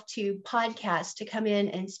yourself to podcasts to come in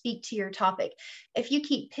and speak to your topic, if you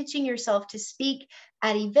keep pitching yourself to speak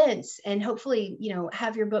at events and hopefully,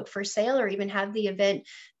 have your book for sale, or even have the event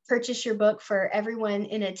purchase your book for everyone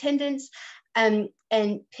in attendance, and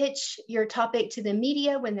pitch your topic to the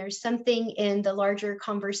media when there's something in the larger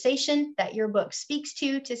conversation that your book speaks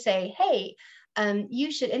to say, hey,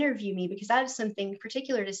 you should interview me because I have something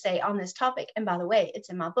particular to say on this topic. And by the way, it's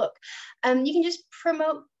in my book. You can just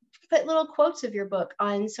put little quotes of your book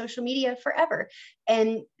on social media forever.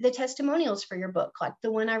 And the testimonials for your book, like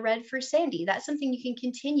the one I read for Sandy, that's something you can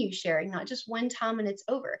continue sharing, not just one time and it's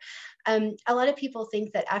over. A lot of people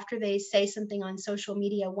think that after they say something on social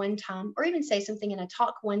media one time, or even say something in a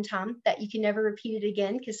talk one time, that you can never repeat it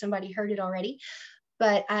again because somebody heard it already.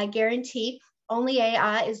 But I guarantee only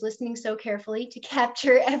AI is listening so carefully to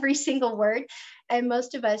capture every single word. And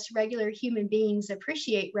most of us regular human beings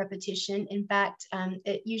appreciate repetition. In fact,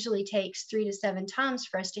 it usually takes 3 to 7 times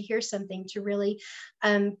for us to hear something to really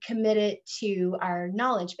commit it to our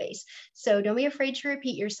knowledge base. So don't be afraid to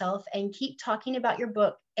repeat yourself and keep talking about your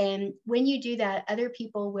book. And when you do that, other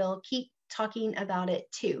people will keep talking about it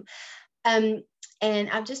too. And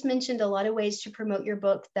I've just mentioned a lot of ways to promote your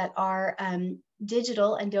book that are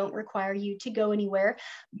digital and don't require you to go anywhere.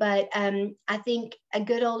 But I think a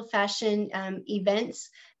good old-fashioned events,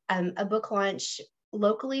 a book launch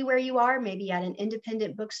locally where you are, maybe at an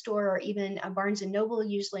independent bookstore or even a Barnes & Noble,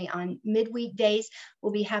 usually on midweek days,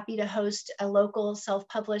 will be happy to host a local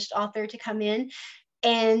self-published author to come in.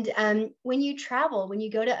 And when you travel, when you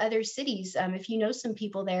go to other cities, if you know some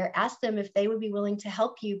people there, ask them if they would be willing to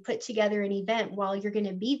help you put together an event while you're going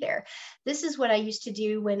to be there. This is what I used to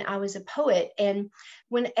do when I was a poet. And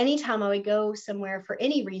anytime I would go somewhere for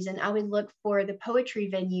any reason, I would look for the poetry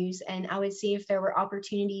venues and I would see if there were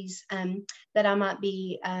opportunities that I might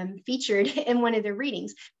be featured in one of the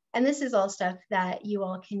readings. And this is all stuff that you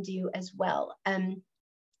all can do as well.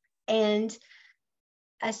 And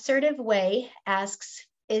Assertive Way asks,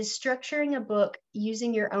 is structuring a book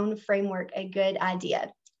using your own framework a good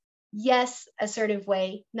idea? Yes, Assertive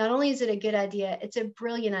Way. Not only is it a good idea, it's a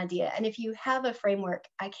brilliant idea. And if you have a framework,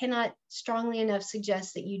 I cannot strongly enough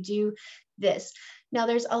suggest that you do this. Now,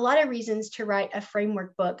 there's a lot of reasons to write a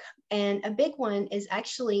framework book. And a big one is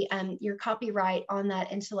actually your copyright on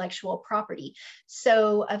that intellectual property.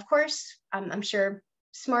 So, of course, I'm sure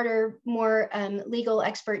smarter, more legal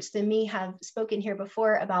experts than me have spoken here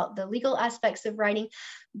before about the legal aspects of writing.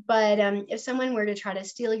 But if someone were to try to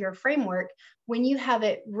steal your framework, when you have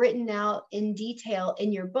it written out in detail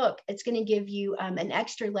in your book, it's going to give you an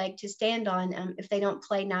extra leg to stand on if they don't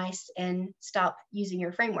play nice and stop using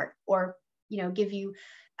your framework, or give you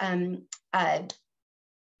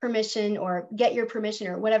permission or get your permission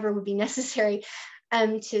or whatever would be necessary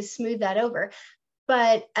to smooth that over.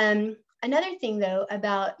 But another thing, though,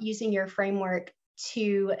 about using your framework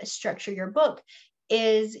to structure your book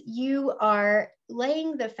is you are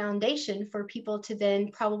laying the foundation for people to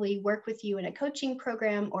then probably work with you in a coaching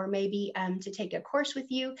program, or maybe to take a course with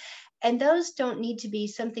you. And those don't need to be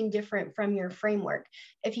something different from your framework.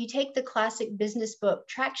 If you take the classic business book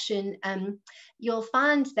Traction, you'll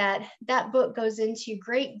find that that book goes into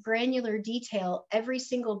great granular detail, every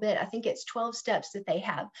single bit. I think it's 12 steps that they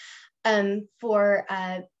have for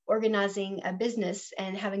organizing a business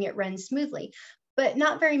and having it run smoothly. But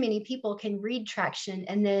not very many people can read Traction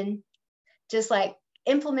and then just like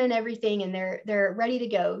implement everything and they're ready to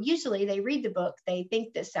go. Usually they read the book, they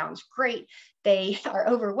think this sounds great, they are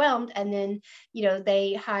overwhelmed, and then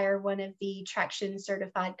they hire one of the Traction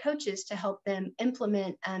certified coaches to help them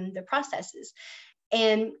implement the processes.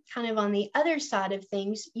 And kind of on the other side of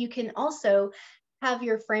things, you can also have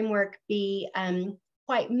your framework be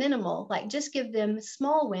quite minimal, like just give them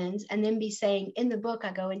small wins and then be saying, in the book,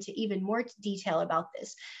 I go into even more detail about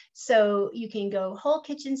this. So you can go whole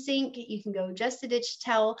kitchen sink, you can go just a dish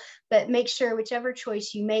towel, but make sure whichever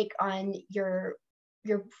choice you make on your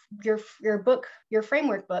your book, your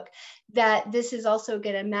framework book, that this is also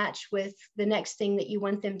going to match with the next thing that you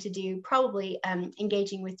want them to do, probably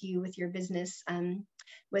engaging with you with your business,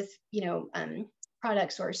 with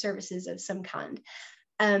products or services of some kind.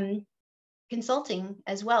 Consulting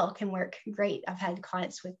as well can work great. I've had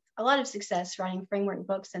clients with a lot of success writing framework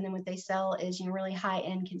books, and then what they sell is really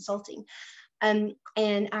high-end consulting. And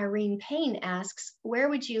Irene Payne asks, where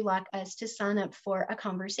would you like us to sign up for a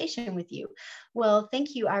conversation with you? Well,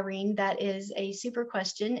 thank you, Irene. That is a super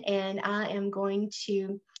question. And I am going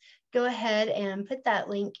to go ahead and put that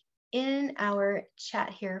link in our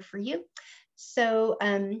chat here for you. So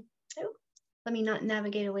let me not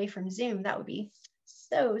navigate away from Zoom. That would be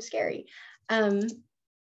so scary.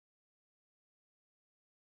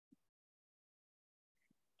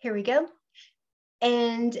 Here we go.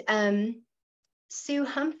 And Sue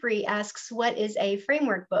Humphrey asks, what is a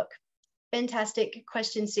framework book? Fantastic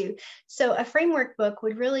question, Sue. So a framework book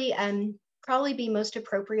would really probably be most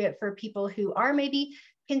appropriate for people who are maybe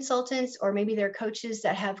consultants, or maybe they're coaches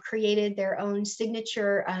that have created their own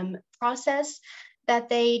signature process that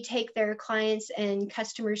they take their clients and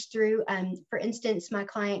customers through. For instance, my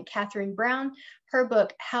client, Catherine Brown, her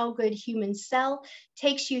book, How Good Humans Sell,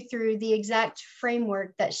 takes you through the exact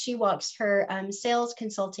framework that she walks her sales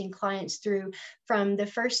consulting clients through, from the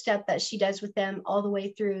first step that she does with them all the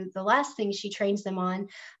way through the last thing she trains them on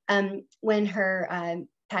when her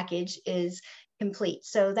package is complete.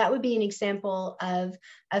 So that would be an example of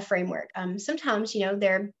a framework. Sometimes,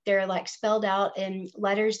 they're like spelled out in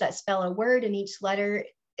letters that spell a word, and each letter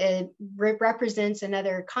represents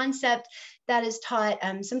another concept that is taught.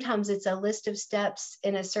 Sometimes it's a list of steps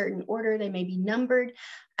in a certain order. They may be numbered.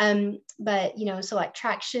 But, so like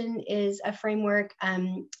Traction is a framework.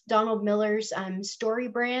 Donald Miller's Story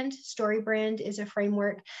Brand is a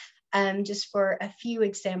framework. Just for a few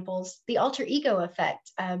examples. The Alter Ego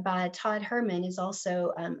Effect by Todd Herman is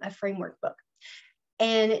also a framework book.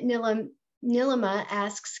 And Nilima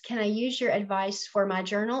asks, can I use your advice for my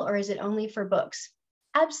journal, or is it only for books?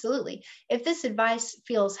 Absolutely. If this advice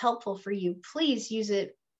feels helpful for you, please use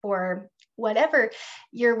it for whatever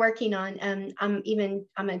you're working on.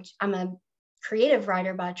 I'm a creative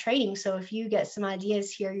writer by training. So if you get some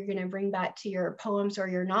ideas here, you're going to bring back to your poems or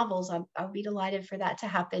your novels, I'll be delighted for that to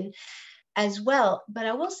happen as well. But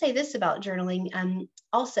I will say this about journaling.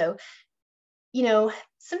 Also,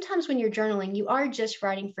 sometimes when you're journaling, you are just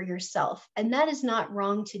writing for yourself. And that is not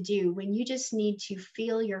wrong to do, when you just need to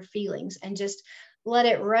feel your feelings and just let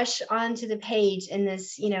it rush onto the page in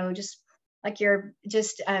this, just like you're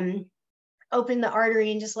just open the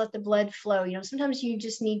artery and just let the blood flow. Sometimes you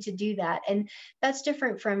just need to do that. And that's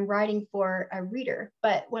different from writing for a reader.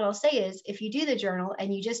 But what I'll say is, if you do the journal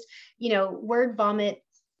and you just, word vomit,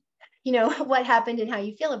 what happened and how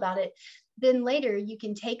you feel about it, then later you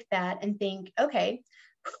can take that and think, okay,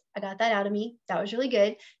 I got that out of me. That was really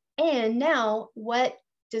good. And now what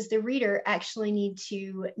does the reader actually need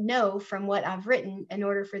to know from what I've written in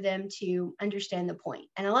order for them to understand the point?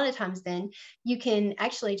 And a lot of times then you can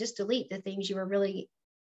actually just delete the things you were really,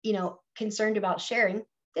 concerned about sharing.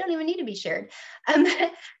 They don't even need to be shared.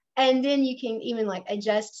 And then you can even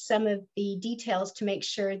adjust some of the details to make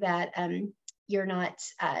sure that you're not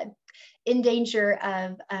in danger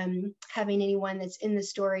of having anyone that's in the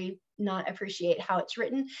story not appreciate how it's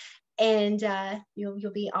written. And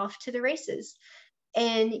you'll be off to the races.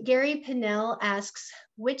 And Gary Pinnell asks,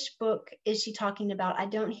 which book is she talking about? I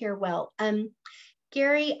don't hear well.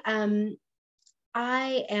 Gary,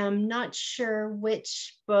 I am not sure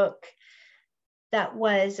which book that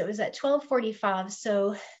was. It was at 12:45,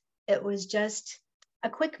 so it was just a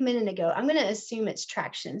quick minute ago. I'm going to assume it's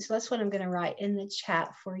Traction. So that's what I'm going to write in the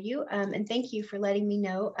chat for you. And thank you for letting me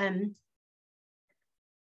know. And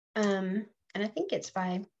I think it's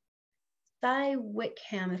by Cy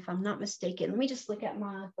Wickham, if I'm not mistaken. Let me just look at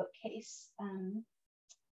my bookcase.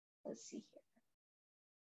 Let's see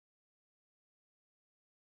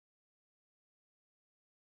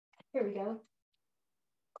here. Here we go.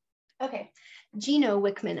 Okay, Gino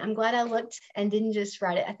Wickman. I'm glad I looked and didn't just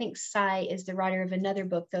write it. I think Cy is the writer of another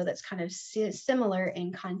book, though, that's kind of similar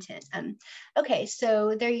in content. Okay,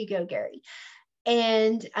 so there you go, Gary.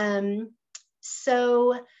 And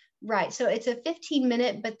right, so it's a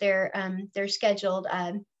 15-minute, but they're scheduled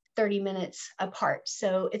 30 minutes apart.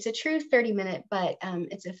 So it's a true 30-minute, but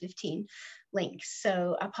it's a 15 link.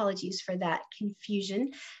 So apologies for that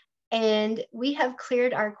confusion. And we have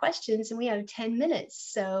cleared our questions and we have 10 minutes.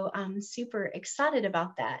 So I'm super excited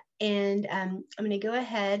about that. And I'm going to go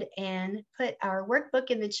ahead and put our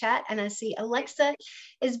workbook in the chat. And I see Alexa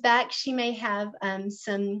is back. She may have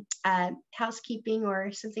some housekeeping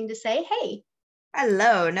or something to say. Hey.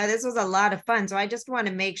 Hello. No, this was a lot of fun. So I just want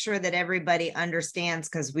to make sure that everybody understands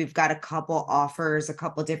because we've got a couple offers, a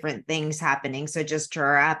couple different things happening. So just to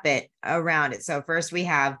wrap it around it. So first we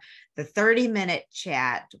have the 30-minute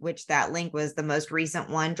chat, which that link was the most recent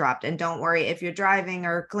one dropped. And don't worry, if you're driving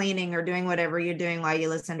or cleaning or doing whatever you're doing while you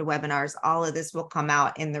listen to webinars, all of this will come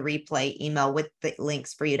out in the replay email with the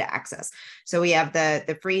links for you to access. So we have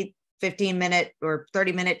the free 15-minute or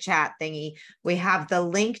 30-minute chat thingy. We have the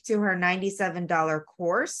link to her $97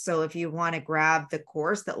 course. So if you want to grab the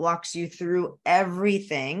course that walks you through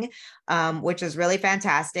everything, which is really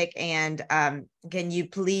fantastic. And can you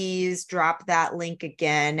please drop that link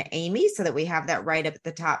again, Amy, so that we have that right up at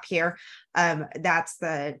the top here? That's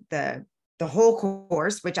the whole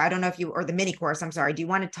course, which I don't know if you, or the mini course, I'm sorry. Do you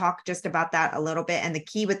want to talk just about that a little bit? And the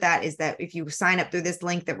key with that is that if you sign up through this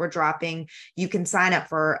link that we're dropping, you can sign up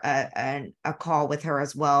for a call with her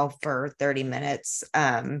as well for 30 minutes,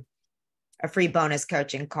 a free bonus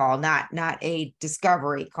coaching call, not a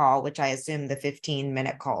discovery call, which I assume the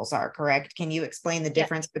 15-minute calls are, correct? Can you explain the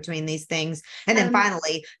difference between these things? And then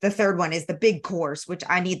finally, the third one is the big course, which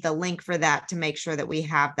I need the link for that to make sure that we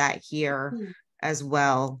have that here as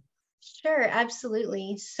well. Sure,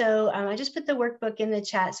 absolutely. So I just put the workbook in the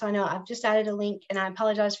chat. So I know I've just added a link and I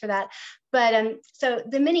apologize for that. But so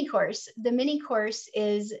the mini course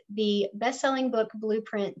is the best-selling book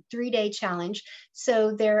blueprint 3-day challenge.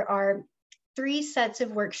 So there are 3 sets of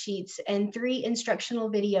worksheets and 3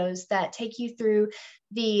 instructional videos that take you through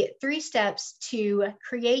the 3 steps to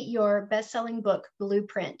create your best-selling book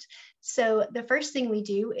blueprint. So the first thing we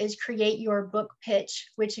do is create your book pitch,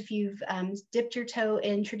 which if you've dipped your toe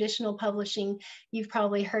in traditional publishing, you've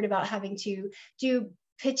probably heard about having to do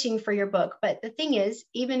pitching for your book. But the thing is,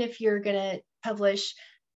 even if you're going to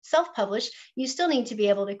self-publish, you still need to be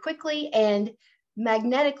able to quickly and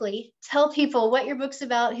magnetically tell people what your book's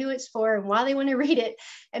about, who it's for, and why they want to read it,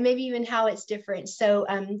 and maybe even how it's different. So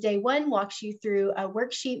day 1 walks you through a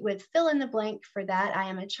worksheet with fill in the blank for that. I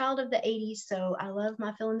am a child of the 80s, so I love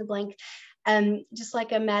my fill in the blank, just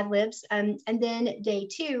like a Mad Libs. And then day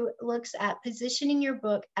 2 looks at positioning your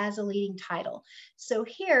book as a leading title. So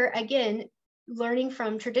here, again, learning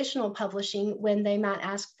from traditional publishing when they might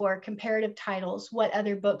ask for comparative titles, what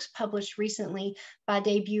other books published recently by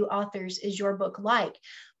debut authors is your book like?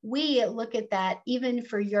 We look at that even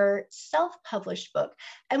for your self-published book.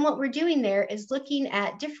 And what we're doing there is looking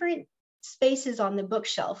at different spaces on the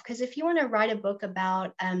bookshelf. Because if you want to write a book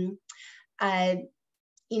about,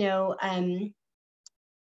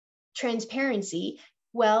 transparency,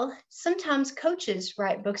 well, sometimes coaches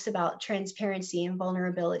write books about transparency and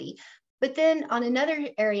vulnerability. But then on another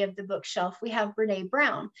area of the bookshelf, we have Brene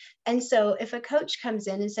Brown. And so if a coach comes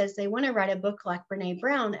in and says they want to write a book like Brene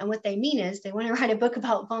Brown, and what they mean is they want to write a book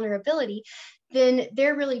about vulnerability, then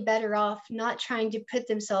they're really better off not trying to put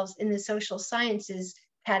themselves in the social sciences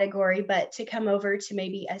category, but to come over to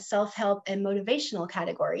maybe a self-help and motivational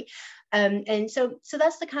category. And so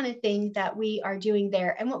that's the kind of thing that we are doing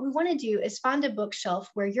there. And what we want to do is find a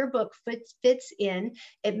bookshelf where your book fits in.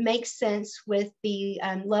 It makes sense with the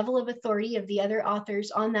level of authority of the other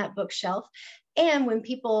authors on that bookshelf. And when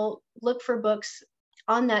people look for books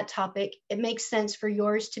on that topic, it makes sense for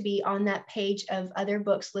yours to be on that page of other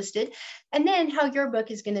books listed. And then how your book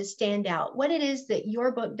is going to stand out, what it is that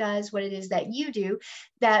your book does, what it is that you do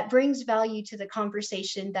that brings value to the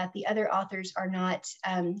conversation that the other authors are not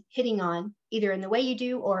hitting on, either in the way you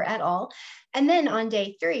do or at all. And then on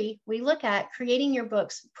day 3, we look at creating your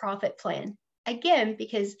book's profit plan. Again,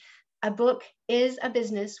 because a book is a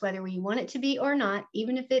business, whether we want it to be or not,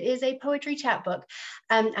 even if it is a poetry chapbook.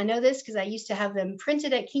 I know this because I used to have them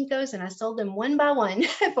printed at Kinko's and I sold them one by one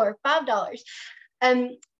for $5.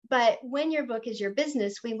 But when your book is your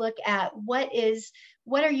business, we look at what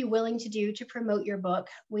are you willing to do to promote your book?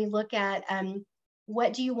 We look at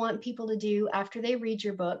what do you want people to do after they read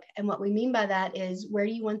your book? And what we mean by that is where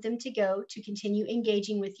do you want them to go to continue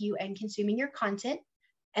engaging with you and consuming your content?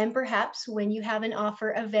 And perhaps when you have an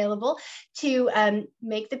offer available to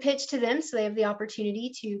make the pitch to them so they have the opportunity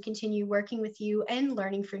to continue working with you and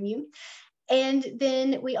learning from you. And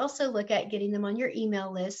then we also look at getting them on your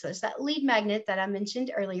email list. So it's that lead magnet that I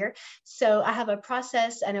mentioned earlier. So I have a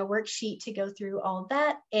process and a worksheet to go through all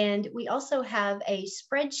that. And we also have a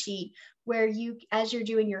spreadsheet where you, as you're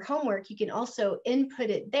doing your homework, you can also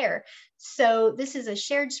input it there. So this is a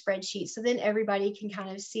shared spreadsheet. So then everybody can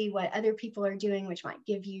kind of see what other people are doing, which might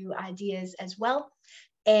give you ideas as well.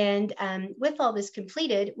 And with all this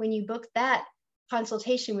completed, when you book that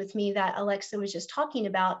consultation with me that Alexa was just talking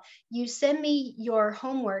about, you send me your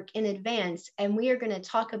homework in advance and we are going to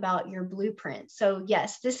talk about your blueprint. So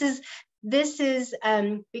yes, this is this is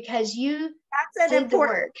because you That's an did the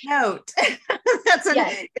important work. note.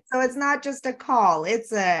 Yes. So it's not just a call.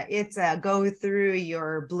 It's a go through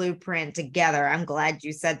your blueprint together. I'm glad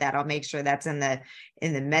you said that. I'll make sure that's in the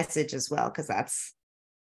message as well, because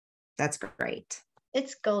that's great.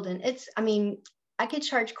 It's golden. I mean, I could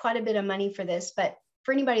charge quite a bit of money for this, but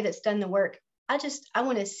for anybody that's done the work, I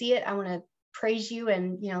want to see it. I want to praise you,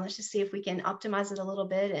 and, let's just see if we can optimize it a little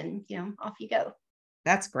bit, and, off you go.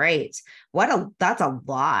 That's great. That's a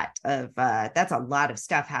lot of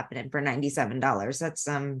stuff happening for $97. That's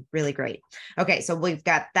really great. Okay, so we've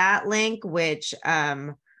got that link, which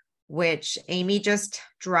Amy just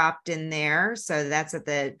dropped in there. So that's at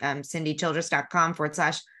the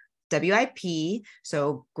cindychildress.com/WIP.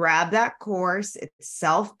 So grab that course. It's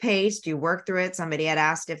self-paced. You work through it. Somebody had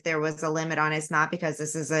asked if there was a limit on it. It's not, because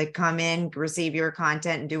this is a come in, receive your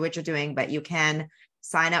content, and do what you're doing, but you can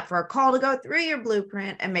sign up for a call to go through your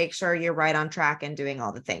blueprint and make sure you're right on track and doing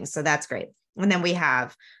all the things. So that's great. And then we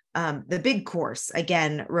have the big course.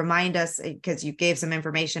 Again, remind us, because you gave some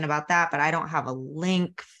information about that, but I don't have a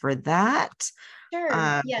link for that.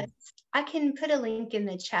 Sure. Yes. I can put a link in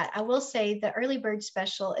the chat. I will say the early bird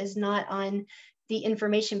special is not on the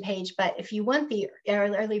information page, but if you want the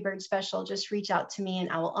early bird special, just reach out to me and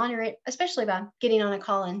I will honor it, especially by getting on a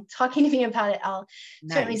call and talking to me about it. I'll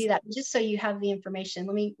certainly do that, just so you have the information.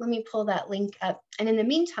 Let me pull that link up. And in the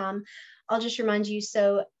meantime, I'll just remind you,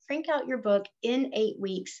 so Crank Out Your Book in 8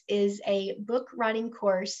 Weeks is a book writing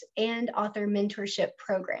course and author mentorship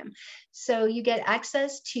program. So you get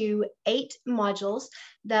access to 8 modules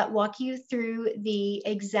that walk you through the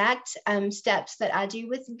exact steps that I do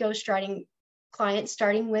with ghostwriting clients,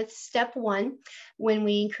 starting with step 1, when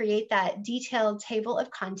we create that detailed table of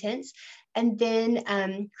contents, and then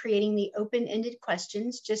creating the open-ended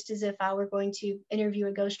questions, just as if I were going to interview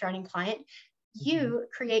a ghostwriting client. You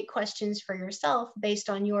create questions for yourself based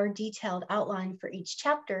on your detailed outline for each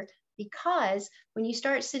chapter, because when you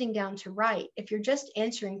start sitting down to write, if you're just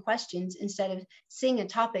answering questions instead of seeing a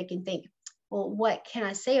topic and think, well, what can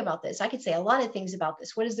I say about this? I could say a lot of things about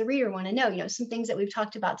this. What does the reader want to know? Some things that we've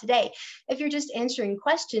talked about today. If you're just answering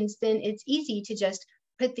questions, then it's easy to just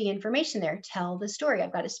put the information there, tell the story.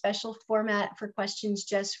 I've got a special format for questions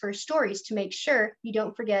just for stories to make sure you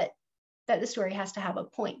don't forget that the story has to have a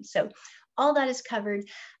point. So all that is covered.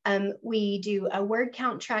 We do a word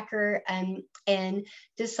count tracker and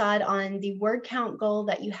decide on the word count goal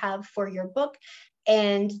that you have for your book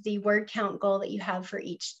and the word count goal that you have for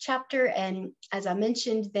each chapter. And as I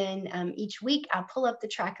mentioned, then each week I pull up the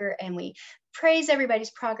tracker and we praise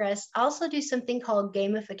everybody's progress. I also do something called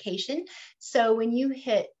gamification. So when you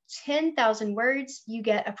hit 10,000 words, you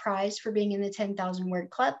get a prize for being in the 10,000 word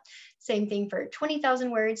club. Same thing for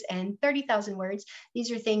 20,000 words and 30,000 words.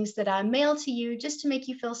 These are things that I mail to you just to make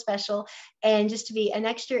you feel special and just to be an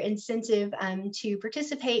extra incentive to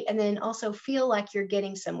participate, and then also feel like you're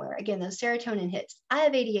getting somewhere. Again, those serotonin hits. I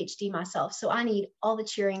have ADHD myself, so I need all the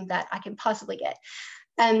cheering that I can possibly get.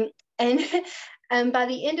 And by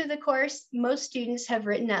the end of the course, most students have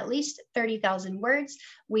written at least 30,000 words.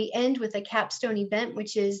 We end with a capstone event,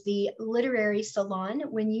 which is the literary salon,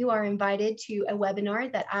 when you are invited to a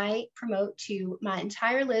webinar that I promote to my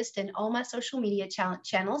entire list and all my social media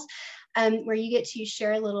channels, where you get to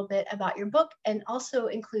share a little bit about your book and also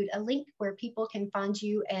include a link where people can find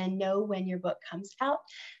you and know when your book comes out.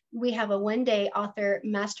 We have a one-day author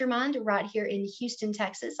mastermind right here in Houston,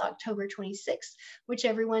 Texas, October 26th, which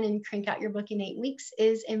everyone in Crank Out Your Book in 8 Weeks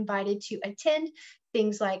is invited to attend.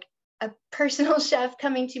 Things like a personal chef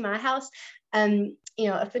coming to my house, a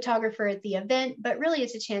photographer at the event, but really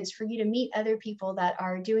it's a chance for you to meet other people that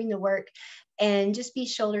are doing the work and just be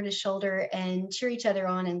shoulder to shoulder and cheer each other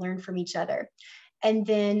on and learn from each other. And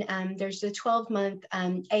then there's the 12-month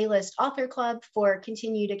A-list author club for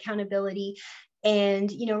continued accountability.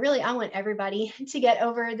 And, really, I want everybody to get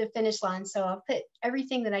over the finish line. So I'll put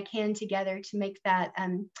everything that I can together to make that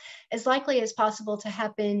as likely as possible to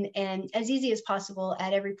happen and as easy as possible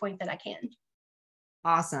at every point that I can.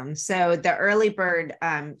 Awesome. So the early bird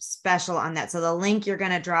special on that. So the link you're going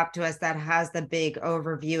to drop to us that has the big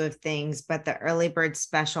overview of things, but the early bird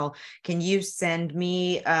special, can you send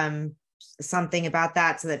me something about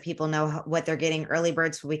that so that people know what they're getting early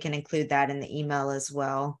birds? So we can include that in the email as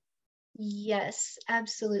well. Yes,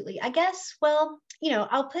 absolutely. I guess, well,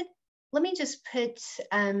 let me just put,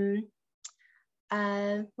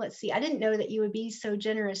 let's see, I didn't know that you would be so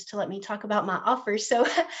generous to let me talk about my offer. So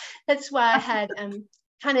that's why I had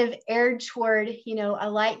kind of erred toward, a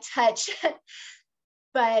light touch.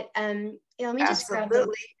 But let me just grab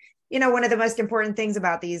the one of the most important things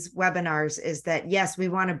about these webinars is that, yes, we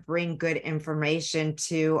want to bring good information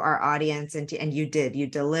to our audience, and you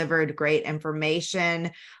delivered great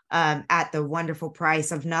information at the wonderful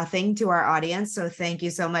price of nothing to our audience. So thank you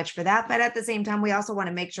so much for that. But at the same time, we also want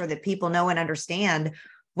to make sure that people know and understand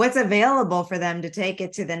what's available for them to take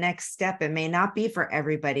it to the next step. It may not be for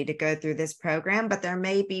everybody to go through this program, but there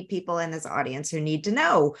may be people in this audience who need to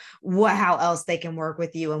know how else they can work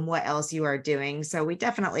with you and what else you are doing. So we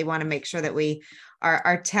definitely want to make sure that we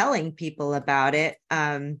are telling people about it.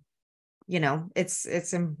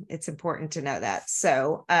 It's important to know that.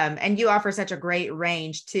 So, and you offer such a great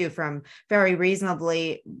range too, from very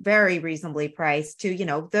reasonably priced to,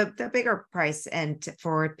 the bigger price, and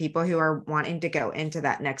for people who are wanting to go into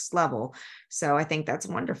that next level. So I think that's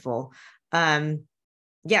wonderful.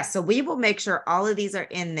 So we will make sure all of these are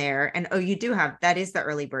in there. And you do have, that is the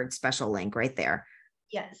early bird special link right there.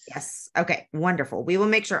 Yes. Okay, wonderful. We will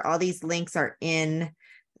make sure all these links are in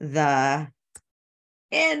the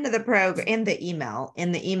program, in the email,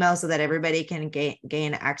 so that everybody can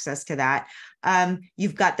gain access to that.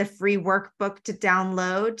 You've got the free workbook to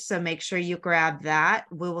download, so make sure you grab that.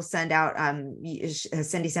 We will send out,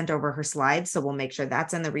 Cindy sent over her slides, so we'll make sure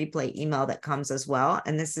that's in the replay email that comes as well.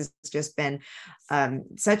 And this has just been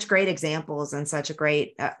such great examples and such a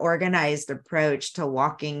great organized approach to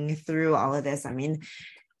walking through all of this. I mean,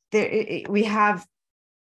 we have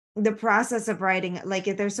the process of writing, like,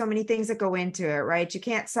 there's so many things that go into it, right? You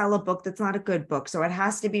can't sell a book that's not a good book. So it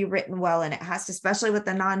has to be written well. And it has to, especially with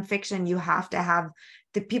the nonfiction, you have to have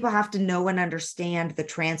people have to know and understand the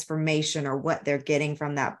transformation or what they're getting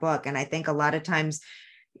from that book. And I think a lot of times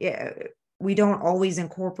we don't always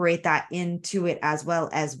incorporate that into it as well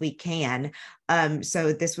as we can.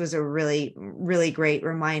 So this was a really, really great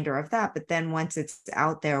reminder of that. But then once it's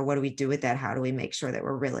out there, what do we do with that? How do we make sure that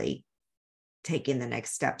we're really taking the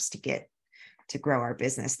next steps to grow our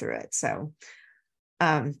business through it? So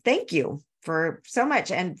thank you for so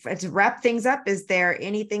much. And to wrap things up, is there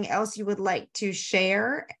anything else you would like to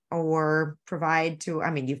share or provide to,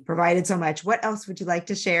 you've provided so much. What else would you like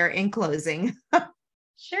to share in closing?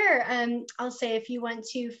 Sure. I'll say, if you want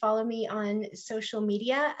to follow me on social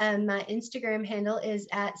media, my Instagram handle is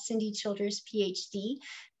at Cindy Childress PhD,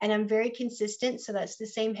 and I'm very consistent. So that's the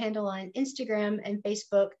same handle on Instagram and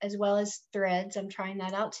Facebook, as well as Threads. I'm trying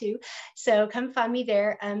that out too. So come find me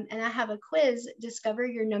there. And I have a quiz, Discover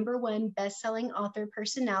Your #1 Best-Selling Author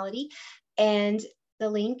Personality. And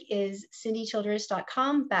the link is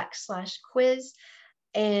cindychildress.com/quiz.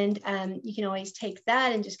 And you can always take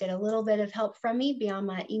that and just get a little bit of help from me, be on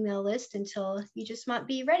my email list until you just might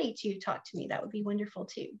be ready to talk to me. That would be wonderful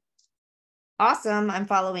too. Awesome. I'm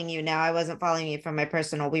following you now. I wasn't following you from my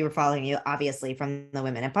personal. We were following you obviously from the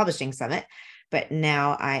Women in Publishing Summit, but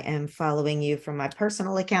now I am following you from my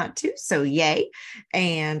personal account too. So yay.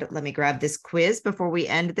 And let me grab this quiz before we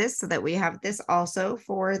end this so that we have this also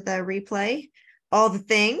for the replay. All the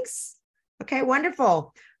things. Okay,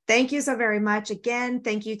 wonderful. Thank you so very much. Again,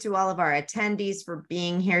 thank you to all of our attendees for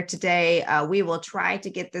being here today. We will try to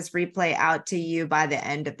get this replay out to you by the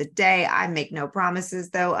end of the day. I make no promises,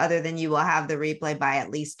 though, other than you will have the replay by at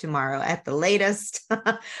least tomorrow at the latest.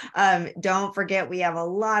 Don't forget, we have a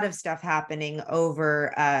lot of stuff happening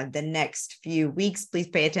over the next few weeks. Please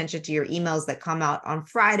pay attention to your emails that come out on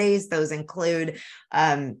Fridays. Those include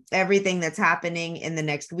everything that's happening in the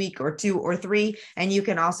next week or 2 or 3. And you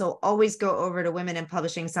can also always go over to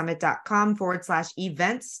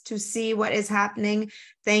womeninpublishingsummit.com/events to see what is happening.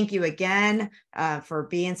 Thank you again for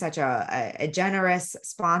being such a generous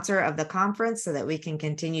sponsor of the conference so that we can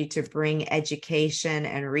continue to bring education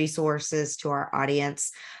and resources to our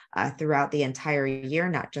audience throughout the entire year,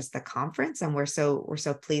 not just the conference. And we're so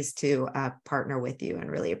pleased to partner with you and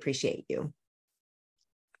really appreciate you.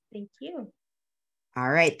 Thank you. All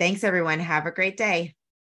right. Thanks, everyone. Have a great day.